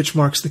knows which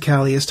marks the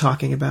Callie is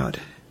talking about.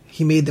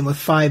 He made them with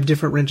 5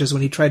 different wrenches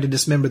when he tried to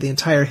dismember the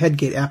entire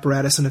headgate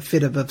apparatus in a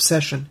fit of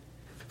obsession.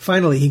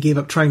 Finally, he gave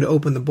up trying to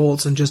open the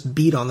bolts and just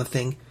beat on the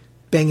thing,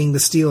 banging the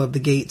steel of the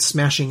gate,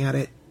 smashing at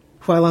it,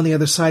 while on the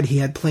other side he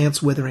had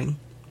plants withering.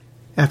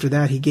 After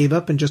that, he gave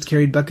up and just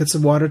carried buckets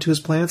of water to his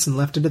plants and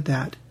left it at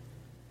that.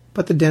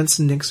 But the dents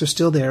and nicks are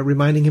still there,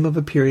 reminding him of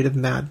a period of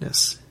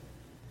madness.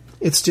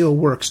 It still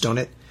works, don't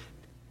it?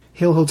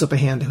 Hale holds up a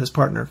hand to his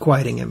partner,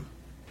 quieting him.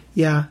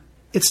 Yeah,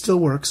 it still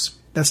works.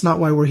 That's not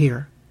why we're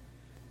here.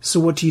 So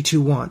what do you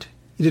two want?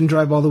 You didn't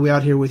drive all the way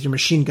out here with your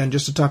machine gun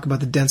just to talk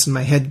about the dents in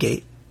my head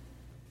gate.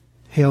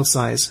 Hale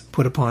sighs,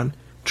 put upon,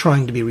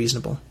 trying to be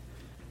reasonable.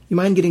 You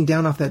mind getting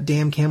down off that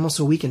damn camel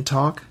so we can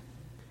talk?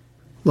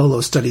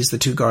 Lolo studies the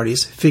 2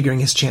 guardies, figuring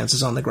his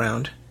chances on the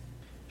ground.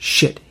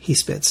 Shit, he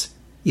spits.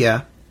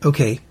 Yeah,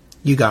 okay,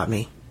 you got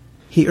me.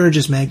 He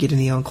urges Maggie to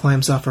kneel and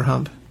climbs off her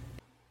hump.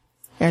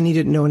 Annie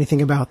didn't know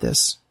anything about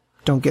this.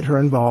 Don't get her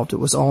involved, it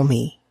was all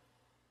me.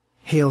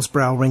 Hale's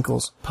brow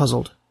wrinkles,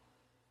 puzzled.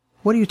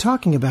 What are you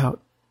talking about?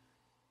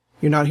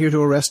 You're not here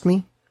to arrest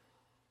me?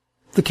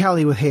 The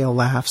Callie with Hale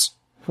laughs.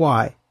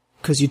 Why?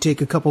 'Cause you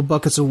take a couple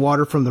buckets of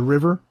water from the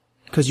river?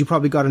 'Cause you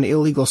probably got an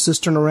illegal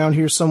cistern around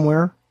here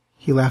somewhere?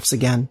 He laughs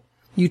again.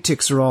 You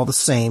ticks are all the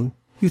same.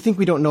 You think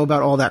we don't know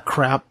about all that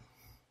crap?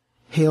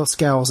 Hale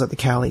scowls at the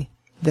Callie,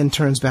 then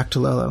turns back to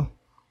Lolo.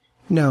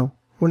 No,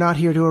 we're not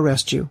here to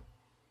arrest you.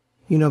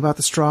 You know about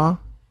the straw?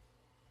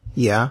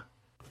 Yeah.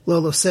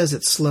 Lolo says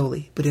it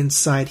slowly, but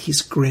inside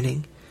he's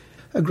grinning.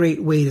 A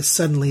great weight is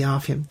suddenly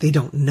off him. They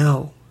don't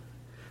know.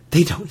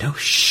 They don't know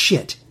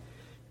shit.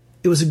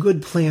 It was a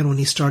good plan when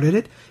he started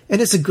it,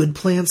 and it's a good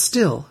plan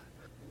still.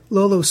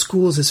 Lolo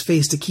schools his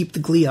face to keep the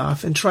glee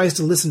off and tries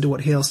to listen to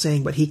what Hale's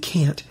saying, but he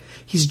can't.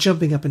 He's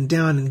jumping up and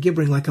down and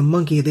gibbering like a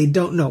monkey. They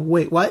don't know.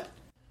 Wait, what?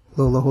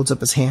 Lolo holds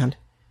up his hand.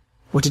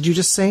 What did you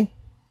just say?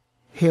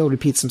 Hale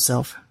repeats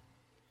himself.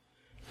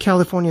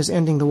 California's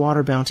ending the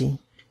water bounty.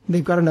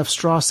 They've got enough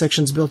straw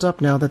sections built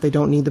up now that they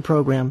don't need the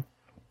program.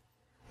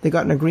 They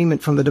got an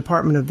agreement from the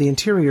Department of the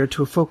Interior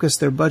to focus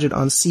their budget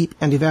on seep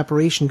and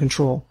evaporation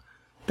control.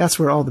 That's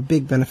where all the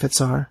big benefits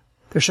are.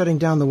 They're shutting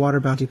down the water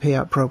bounty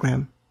payout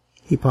program.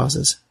 He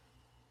pauses.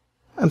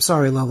 I'm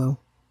sorry, Lolo.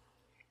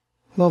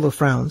 Lolo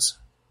frowns.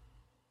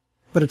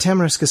 But a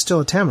tamarisk is still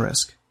a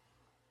tamarisk.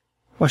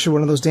 Why should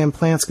one of those damn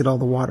plants get all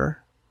the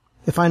water?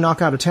 If I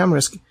knock out a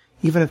tamarisk,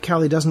 even if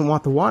Callie doesn't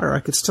want the water, I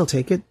could still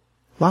take it.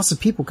 Lots of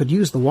people could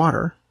use the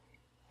water.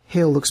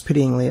 Hale looks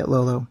pityingly at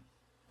Lolo.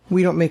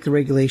 We don't make the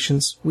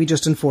regulations. We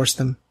just enforce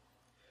them.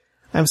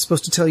 I'm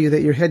supposed to tell you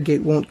that your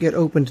headgate won't get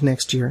opened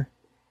next year.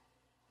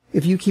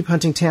 If you keep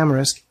hunting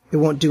tamarisk, it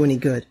won't do any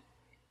good.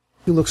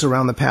 He looks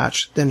around the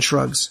patch, then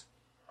shrugs.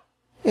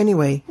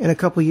 Anyway, in a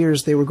couple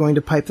years they were going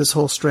to pipe this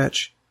whole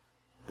stretch.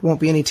 There won't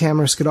be any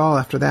tamarisk at all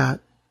after that.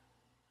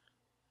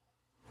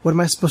 What am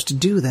I supposed to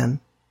do,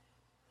 then?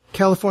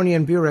 California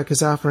and Burek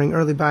is offering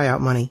early buyout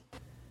money.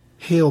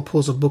 Hale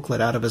pulls a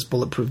booklet out of his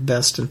bulletproof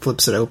vest and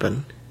flips it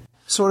open,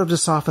 sort of to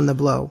soften the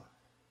blow.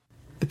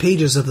 The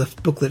pages of the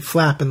booklet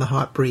flap in the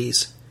hot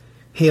breeze.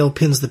 Hale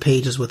pins the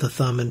pages with a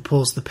thumb and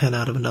pulls the pen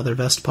out of another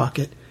vest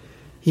pocket.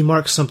 He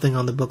marks something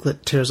on the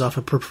booklet, tears off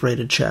a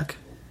perforated check.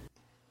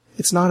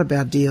 It's not a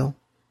bad deal.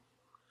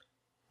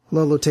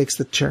 Lolo takes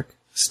the check,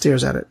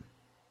 stares at it.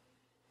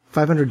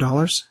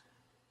 $500?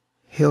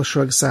 Hale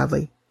shrugs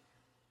sadly.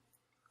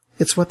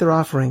 It's what they're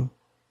offering.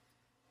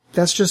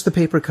 That's just the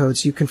paper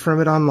codes. You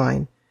confirm it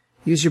online.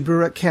 Use your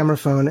Burek camera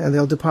phone and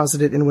they'll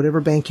deposit it in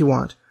whatever bank you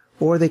want,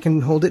 or they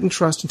can hold it in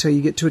trust until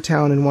you get to a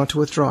town and want to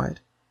withdraw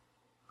it.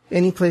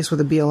 Any place with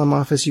a BLM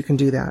office you can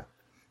do that.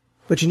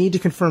 But you need to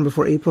confirm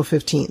before April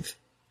 15th.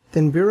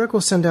 Then Burek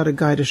will send out a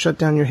guy to shut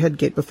down your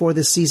headgate before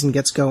this season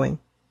gets going.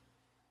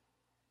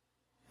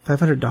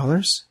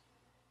 $500?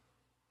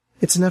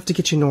 It's enough to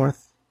get you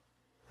north.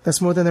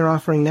 That's more than they're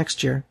offering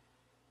next year.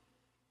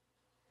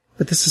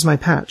 But this is my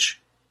patch.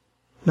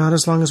 Not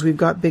as long as we've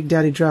got Big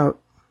Daddy Drought.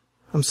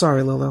 I'm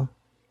sorry, Lolo.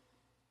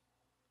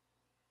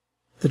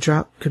 The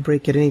drought could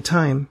break at any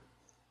time.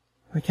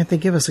 Why can't they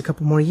give us a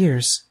couple more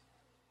years?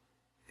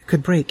 It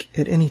could break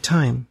at any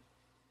time.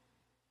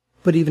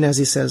 But even as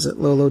he says it,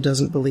 Lolo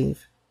doesn't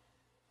believe.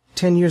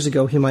 10 years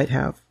ago he might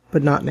have,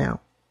 but not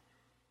now.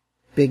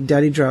 Big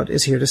Daddy Drought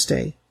is here to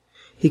stay.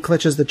 He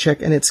clutches the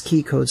check and its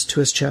key codes to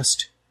his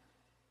chest.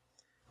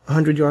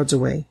 100 yards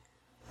away,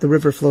 the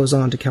river flows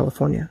on to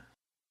California.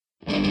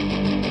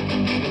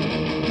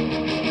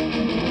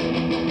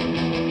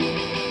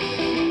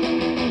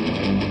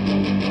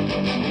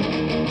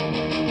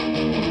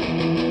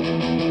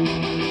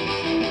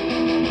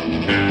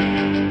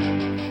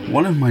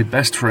 One of my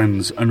best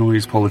friends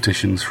annoys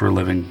politicians for a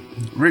living.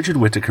 Richard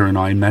Whittaker and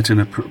I met in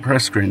a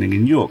press screening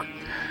in York.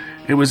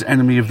 It was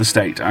Enemy of the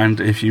State, and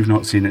if you've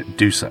not seen it,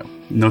 do so.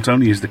 Not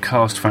only is the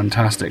cast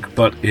fantastic,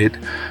 but it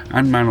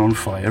and Man on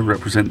Fire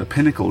represent the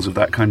pinnacles of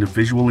that kind of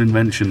visual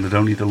invention that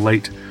only the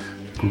late,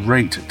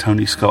 great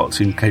Tony Scott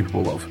seemed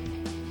capable of.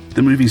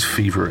 The movie's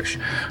feverish,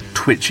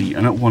 twitchy,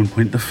 and at one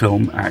point the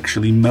film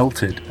actually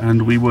melted,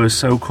 and we were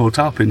so caught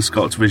up in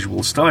Scott's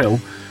visual style,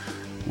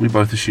 we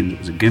both assumed it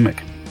was a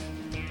gimmick.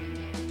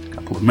 A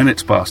couple of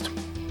minutes passed.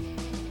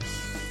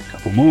 A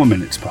couple more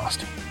minutes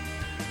passed.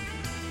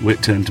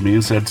 Whit turned to me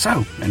and said,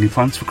 "So, any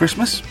plans for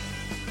Christmas?"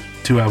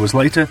 2 hours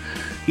later,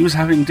 he was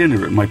having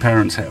dinner at my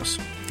parents' house,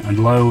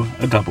 and lo,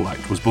 a double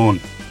act was born.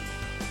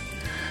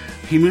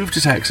 He moved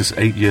to Texas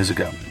 8 years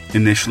ago,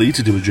 initially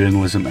to do a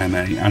journalism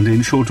MA, and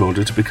in short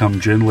order to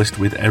become journalist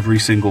with every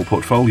single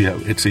portfolio,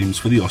 it seems,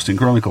 for the Austin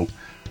Chronicle.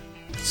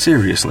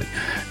 Seriously,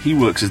 he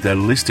works as their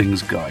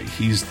listings guy,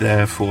 he's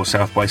there for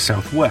South by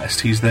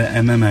Southwest, he's their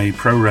MMA,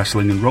 pro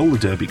wrestling and roller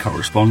derby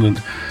correspondent,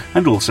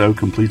 and also,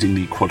 completing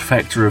the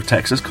quadfecta of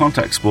Texas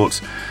contact sports,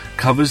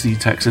 covers the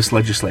Texas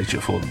legislature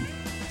for them.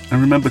 I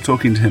remember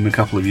talking to him a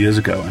couple of years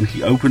ago, and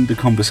he opened the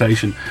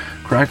conversation,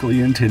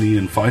 crackly and tinny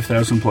and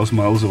 5,000 plus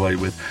miles away,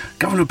 with,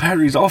 "Governor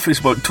Perry's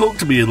office won't talk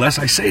to me unless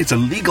I say it's a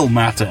legal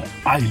matter.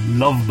 I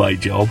love my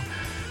job."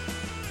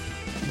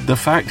 The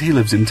fact he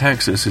lives in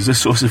Texas is a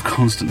source of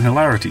constant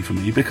hilarity for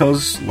me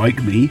because,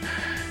 like me,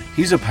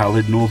 he's a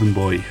pallid northern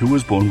boy who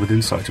was born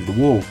within sight of the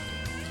wall.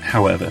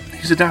 However,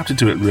 he's adapted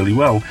to it really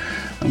well,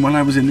 and when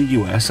I was in the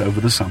US over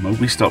the summer,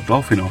 we stopped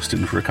off in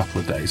Austin for a couple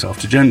of days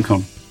after Gen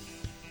Con.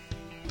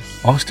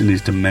 Austin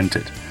is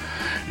demented.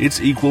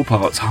 It's equal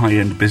parts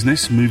high-end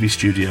business, movie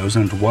studios,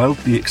 and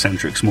wildly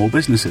eccentric small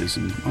businesses,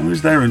 and I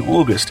was there in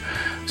August,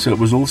 so it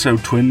was also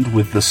twinned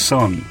with the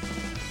sun.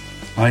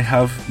 I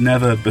have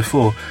never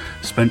before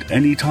spent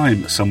any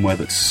time somewhere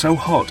that's so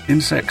hot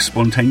insects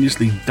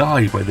spontaneously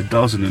die by the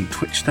dozen and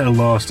twitch their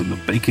last on the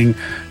baking,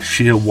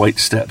 sheer white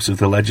steps of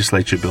the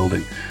legislature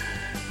building.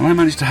 And I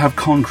managed to have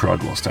con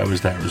crud whilst I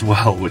was there as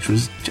well, which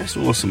was just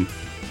awesome.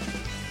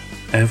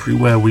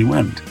 Everywhere we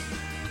went,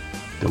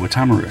 there were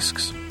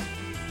tamarisks.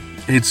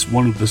 It's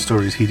one of the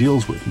stories he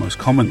deals with most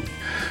commonly,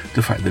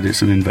 the fact that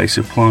it's an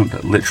invasive plant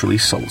that literally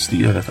salts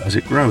the earth as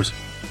it grows.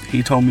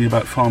 He told me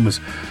about farmers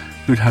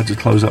who'd had to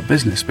close up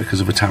business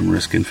because of a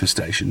tamarisk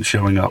infestation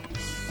showing up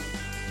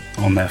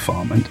on their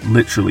farm and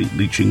literally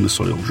leaching the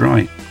soil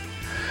dry.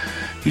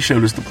 He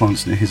showed us the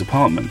plants near his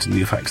apartment and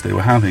the effects they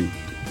were having.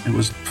 It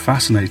was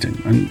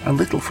fascinating and a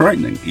little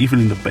frightening, even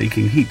in the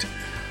baking heat.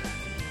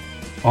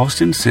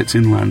 Austin sits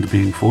in land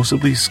being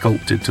forcibly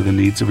sculpted to the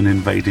needs of an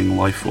invading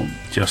life form,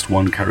 just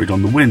one carried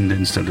on the wind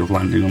instead of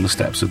landing on the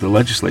steps of the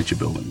legislature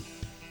building.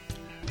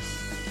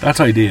 That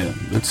idea,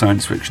 that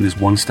science fiction is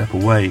one step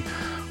away,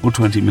 or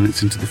 20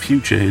 minutes into the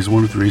future, is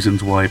one of the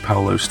reasons why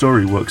Paolo's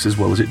story works as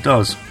well as it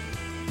does.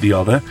 The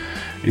other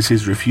is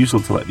his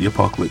refusal to let the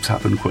apocalypse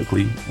happen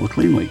quickly or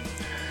cleanly.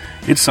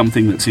 It's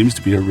something that seems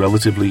to be a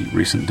relatively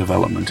recent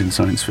development in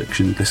science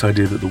fiction, this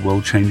idea that the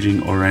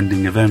world-changing or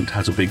ending event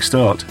has a big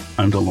start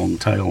and a long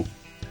tail.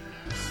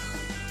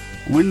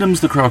 Wyndham's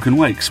The Kraken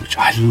Wakes, which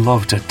I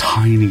love to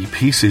tiny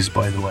pieces,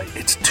 by the way.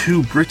 It's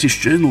two British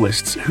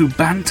journalists who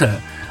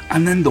banter,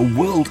 and then the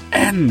world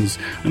ends,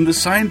 and the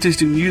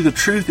scientist who knew the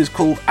truth is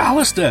called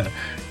Alistair.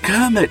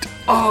 Kermit,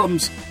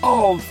 arms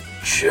of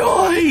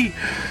joy!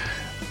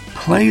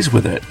 Plays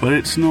with it, but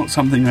it's not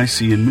something I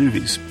see in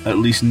movies, at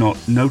least not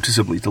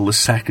noticeably till the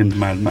second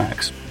Mad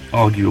Max,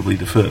 arguably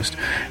the first.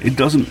 It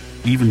doesn't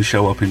even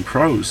show up in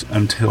prose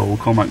until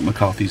Cormac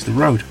McCarthy's The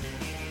Road.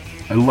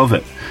 I love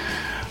it.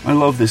 I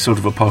love this sort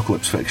of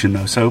apocalypse fiction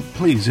though, so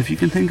please, if you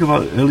can think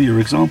about earlier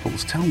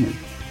examples, tell me.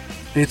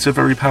 It's a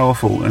very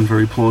powerful and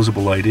very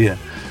plausible idea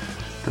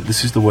that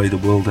this is the way the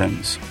world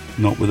ends,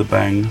 not with a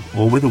bang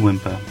or with a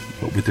whimper,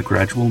 but with the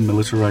gradual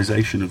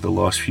militarization of the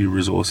last few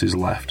resources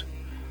left.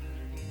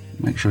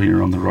 Make sure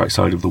you're on the right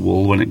side of the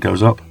wall when it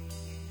goes up.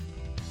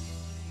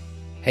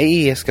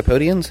 Hey,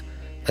 Escapodians.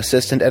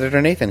 Assistant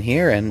Editor Nathan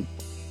here, and...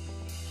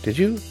 Did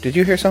you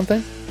hear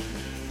something?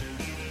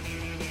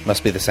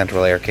 Must be the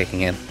central air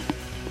kicking in.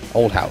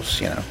 Old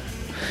house, you know.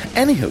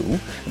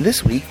 Anywho,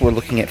 this week we're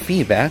looking at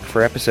feedback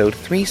for episode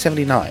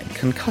 379,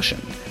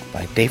 Concussion,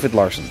 by David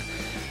Larson.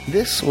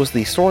 This was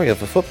the story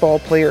of a football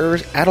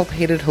player's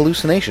addlepated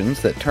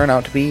hallucinations that turn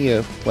out to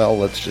be, well,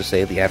 let's just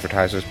say the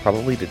advertisers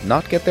probably did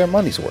not get their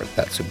money's worth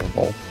that Super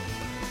Bowl.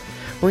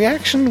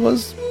 Reaction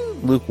was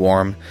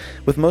lukewarm,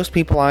 with most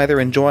people either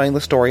enjoying the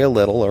story a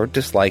little or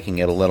disliking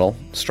it a little.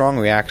 Strong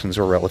reactions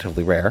were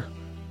relatively rare.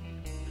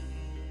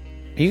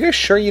 Are you guys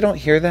sure you don't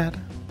hear that?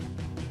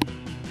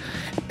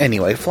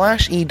 Anyway,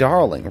 Flash E.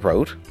 Darling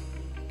wrote,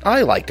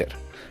 I liked it,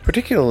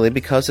 particularly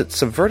because it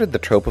subverted the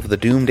trope of the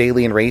doomed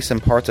alien race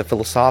and imparts a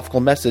philosophical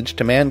message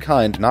to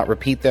mankind to not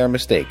repeat their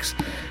mistakes.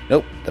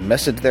 Nope, the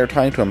message they're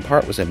trying to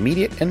impart was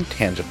immediate and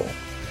tangible.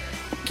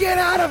 Get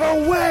out of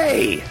our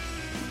way!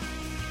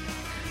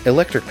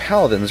 Electric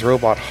Paladin's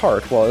robot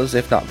heart was,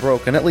 if not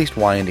broken, at least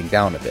winding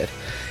down a bit.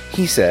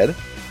 He said,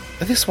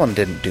 this one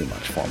didn't do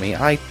much for me.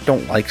 I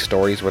don't like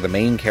stories where the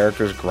main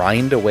characters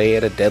grind away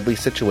at a deadly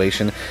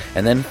situation,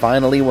 and then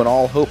finally, when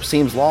all hope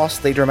seems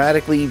lost, they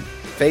dramatically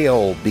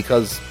fail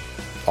because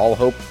all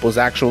hope was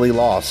actually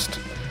lost.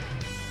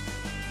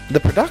 The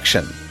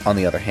production, on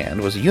the other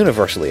hand, was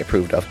universally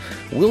approved of.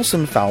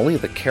 Wilson Fowley,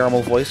 the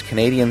caramel-voiced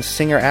Canadian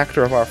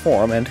singer-actor of our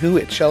forum, and who,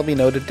 it shall be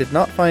noted, did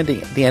not find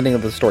the ending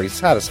of the story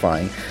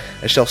satisfying,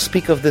 shall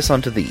speak of this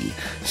unto thee,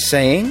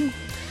 saying,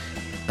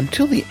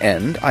 until the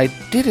end, I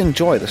did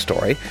enjoy the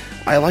story.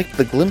 I liked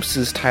the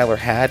glimpses Tyler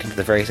had into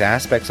the various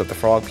aspects of the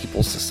Frog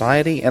People's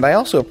society, and I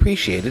also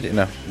appreciated, in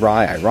a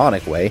wry,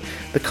 ironic way,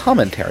 the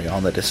commentary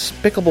on the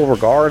despicable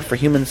regard for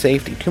human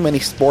safety too many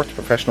sports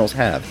professionals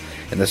have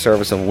in the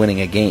service of winning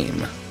a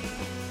game.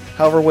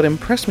 However, what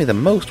impressed me the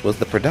most was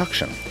the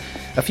production.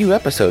 A few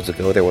episodes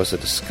ago, there was a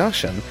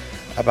discussion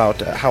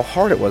about how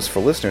hard it was for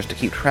listeners to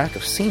keep track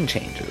of scene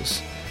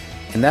changes.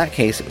 In that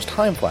case, it was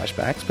time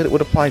flashbacks, but it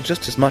would apply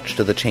just as much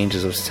to the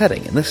changes of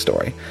setting in this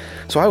story.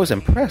 So I was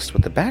impressed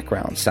with the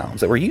background sounds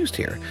that were used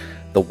here.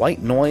 The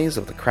white noise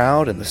of the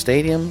crowd in the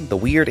stadium, the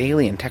weird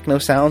alien techno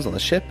sounds on the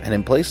ship, and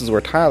in places where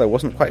Tyler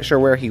wasn't quite sure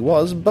where he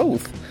was,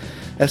 both.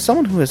 As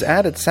someone who has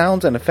added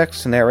sounds and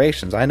effects to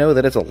narrations, I know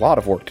that it's a lot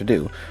of work to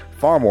do,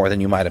 far more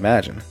than you might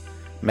imagine.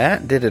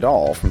 Matt did it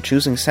all, from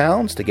choosing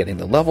sounds to getting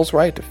the levels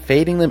right to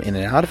fading them in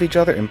and out of each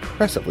other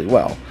impressively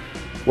well.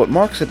 What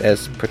marks it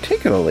as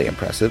particularly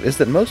impressive is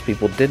that most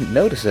people didn't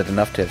notice it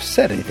enough to have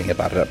said anything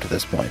about it up to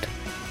this point.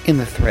 In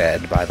the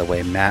thread, by the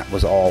way, Matt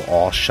was all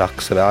aw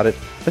shucks about it,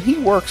 but he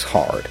works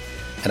hard,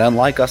 and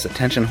unlike us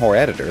attention whore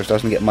editors,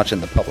 doesn't get much in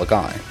the public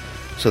eye.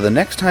 So the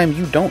next time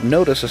you don't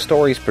notice a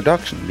story's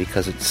production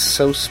because it's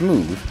so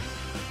smooth,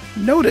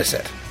 notice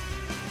it.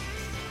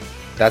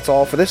 That's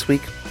all for this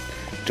week.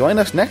 Join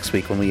us next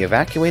week when we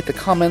evacuate the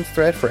comments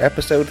thread for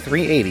episode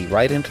 380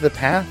 right into the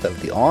path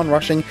of the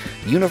onrushing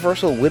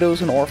Universal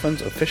Widows and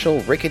Orphans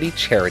official rickety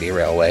charity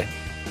railway.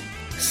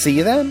 See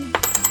you then!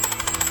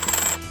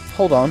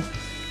 Hold on,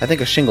 I think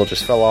a shingle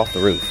just fell off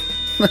the roof.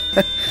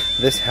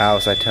 This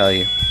house, I tell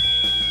you.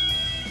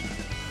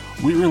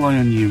 We rely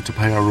on you to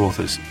pay our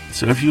authors,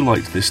 so if you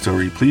liked this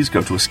story, please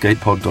go to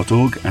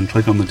escapepod.org and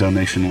click on the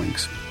donation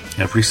links.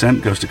 Every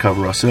cent goes to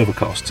cover our server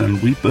costs,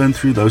 and we burn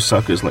through those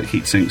suckers like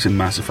heat sinks in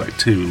Mass Effect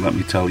 2, let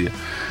me tell you,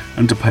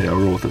 and to pay our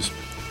authors.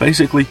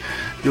 Basically,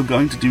 you're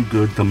going to do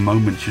good the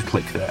moment you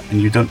click there, and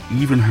you don't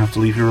even have to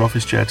leave your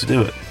office chair to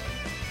do it.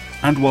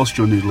 And whilst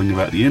you're noodling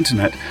about the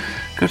internet,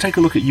 go take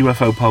a look at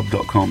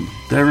ufopub.com.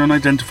 Their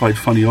Unidentified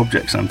Funny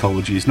Objects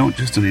anthology is not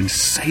just an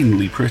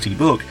insanely pretty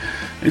book,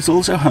 it's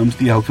also home to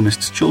The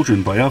Alchemist's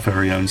Children by our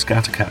very own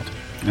Scattercat.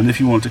 And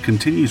if you want to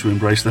continue to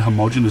embrace the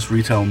homogenous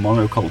retail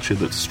monoculture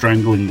that's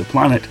strangling the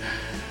planet,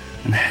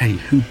 and hey,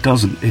 who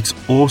doesn't? It's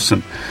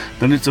awesome,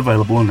 then it's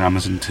available on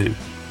Amazon too.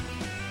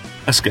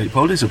 Escape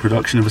Pod is a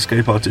production of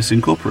Escape Artists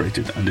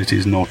Incorporated, and it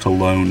is not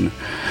alone.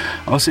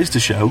 Our sister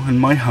show and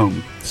my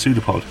home,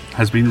 Pseudopod,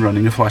 has been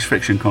running a flash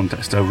fiction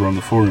contest over on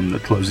the forum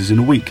that closes in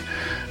a week.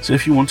 So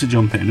if you want to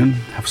jump in and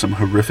have some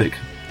horrific,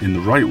 in the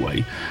right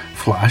way,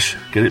 flash,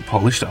 get it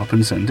polished up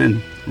and sent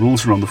in.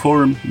 Rules are on the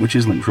forum, which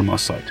is linked from our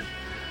site.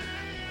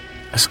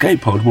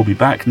 Escape Pod will be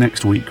back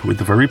next week with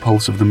The Very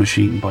Pulse of the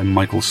Machine by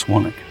Michael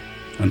Swanwick.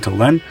 Until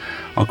then,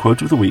 our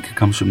quote of the week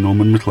comes from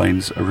Norman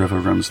MacLean's A River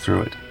Runs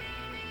Through It.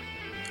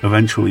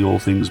 Eventually all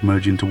things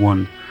merge into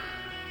one,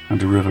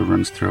 and a river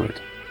runs through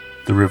it.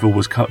 The river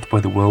was cut by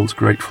the world's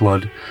great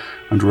flood,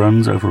 and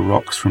runs over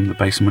rocks from the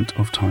basement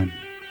of time.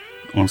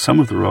 On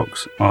some of the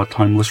rocks are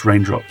timeless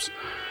raindrops.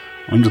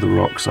 Under the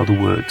rocks are the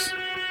words,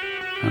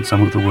 and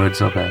some of the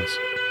words are theirs.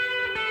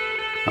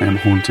 I am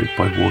haunted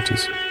by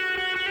waters.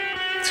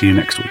 See you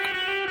next week.